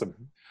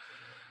awesome.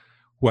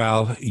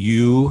 Well,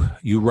 you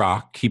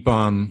rock. Keep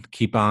on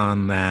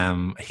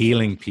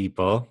healing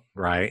people,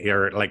 right?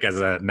 You're like, as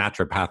a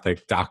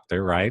naturopathic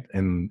doctor, right?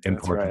 In That's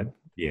right. Portland.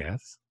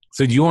 Yes.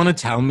 So do you want to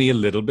tell me a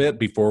little bit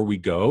before we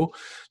go?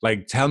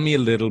 Like, tell me a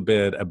little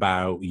bit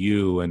about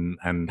you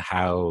and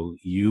how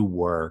you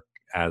work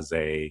as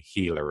a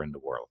healer in the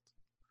world.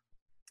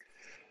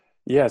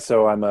 Yeah,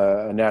 so I'm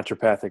a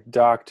naturopathic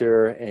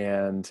doctor,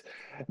 and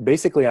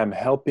basically I'm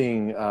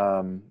helping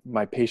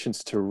my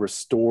patients to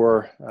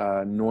restore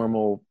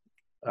normal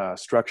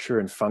structure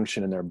and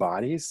function in their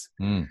bodies,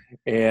 Mm.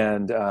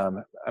 and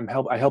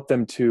I help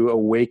them to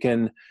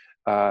awaken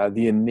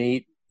the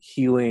innate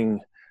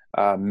healing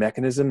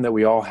mechanism that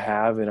we all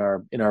have in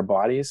our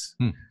bodies.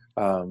 Mm.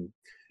 Um,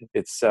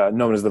 it's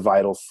known as the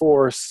vital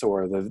force,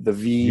 or the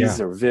Yeah.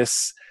 V's or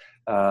vis,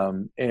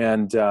 so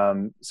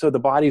the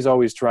body's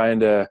always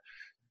trying to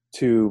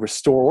to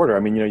restore order.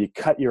 I mean, you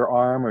cut your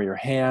arm or your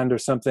hand or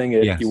something,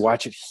 you Yes.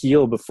 watch it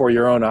heal before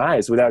your own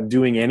eyes without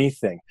doing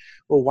anything.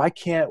 Well, why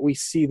can't we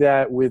see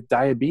that with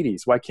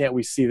diabetes? Why can't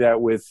we see that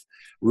with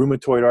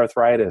rheumatoid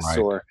arthritis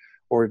Right.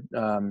 or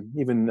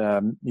even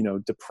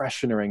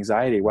depression or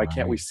anxiety? Why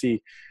can't we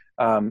see?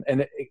 And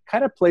it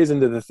kind of plays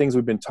into the things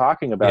we've been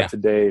talking about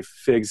today,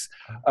 Figs,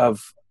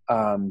 of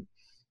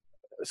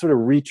sort of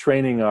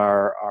retraining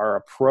our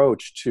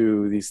approach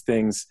to these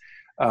things.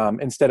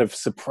 Instead of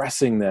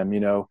suppressing them,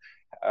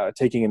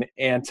 taking an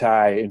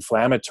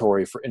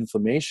anti-inflammatory for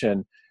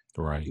inflammation,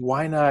 Right.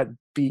 why not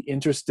be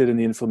interested in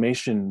the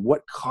inflammation?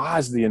 What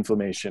caused the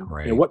inflammation?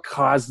 Right. What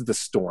caused the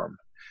storm?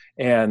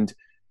 And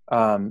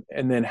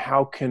then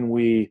how can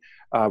we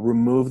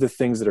remove the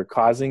things that are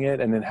causing it?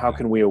 And then how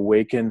can we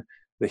awaken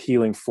the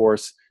healing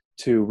force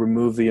to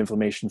remove the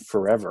inflammation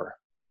forever?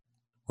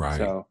 Right.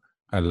 So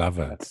I love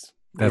it.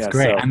 That's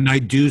great. So, and I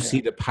do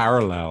see the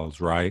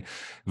parallels, right?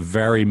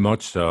 Very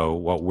much so.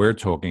 What we're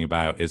talking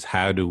about is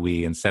how do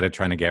we, instead of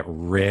trying to get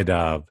rid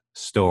of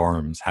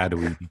storms, how do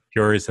we be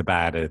curious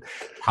about it,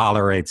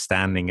 tolerate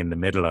standing in the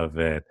middle of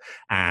it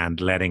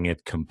and letting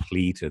it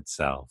complete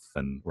itself?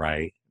 And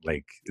right,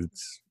 like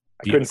it's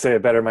I couldn't say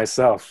it better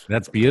myself.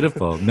 That's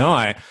beautiful.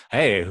 No,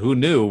 hey, who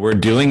knew? We're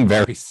doing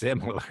very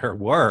similar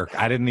work.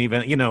 I didn't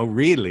even,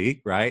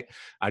 really, right?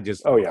 I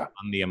just on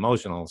the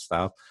emotional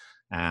stuff.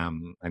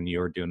 And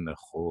you're doing the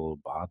whole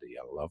body.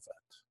 I love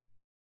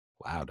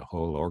it. Wow, the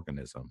whole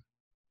organism.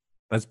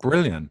 That's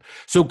brilliant.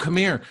 So come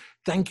here.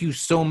 Thank you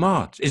so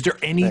much. Is there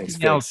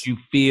anything else you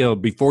feel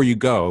before you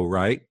go,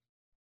 right?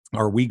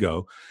 Or we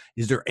go,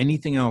 is there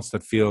anything else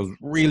that feels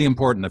really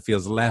important, that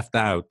feels left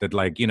out, that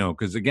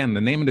because again,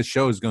 the name of the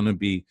show is going to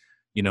be,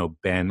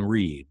 Ben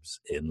Reebs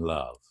in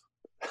Love.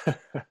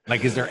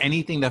 Is there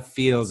anything that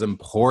feels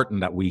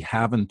important that we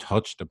haven't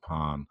touched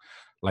upon?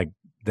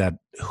 That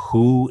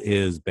who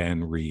is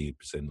Ben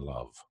Reebs in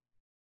Love?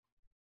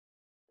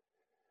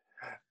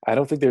 I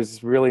don't think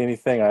there's really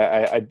anything.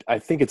 I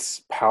think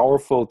it's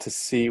powerful to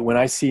see when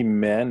I see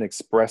men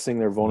expressing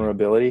their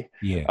vulnerability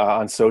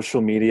on social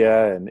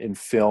media and in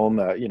film,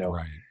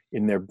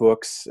 in their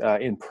books,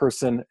 in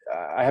person.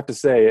 I have to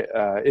say,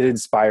 it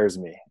inspires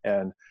me,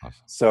 and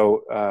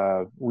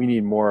so we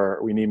need more.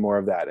 We need more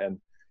of that. And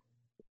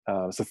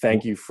so,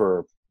 thank you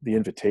for the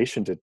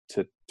invitation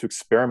to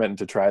experiment and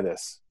to try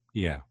this.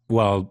 Yeah.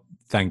 Well,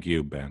 thank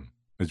you, Ben.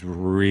 It's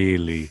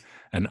really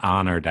an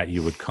honor that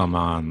you would come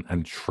on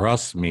and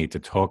trust me to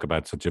talk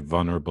about such a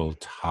vulnerable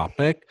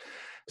topic.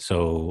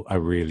 So I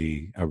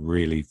really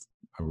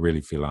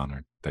feel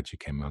honored that you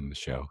came on the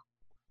show.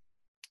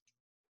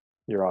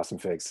 You're awesome,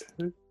 Figs.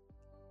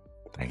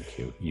 Thank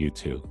you. You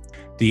too.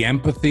 The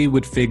Empathy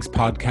with Figs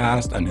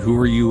podcast and Who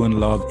Are You in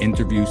Love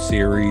interview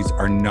series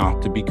are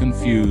not to be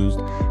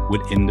confused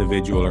with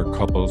individual or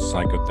couples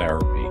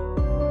psychotherapy.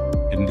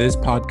 In this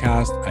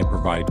podcast, I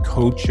provide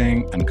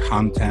coaching and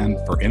content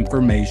for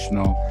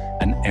informational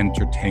and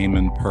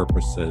entertainment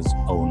purposes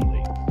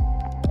only.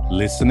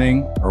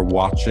 Listening or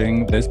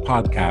watching this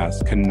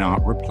podcast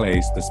cannot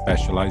replace the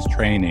specialized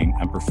training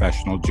and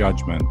professional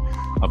judgment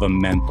of a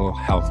mental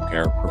health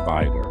care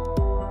provider.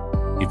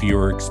 If you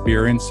are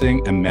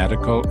experiencing a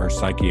medical or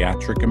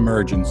psychiatric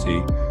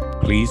emergency,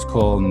 please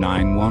call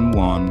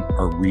 911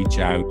 or reach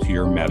out to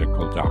your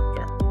medical doctor.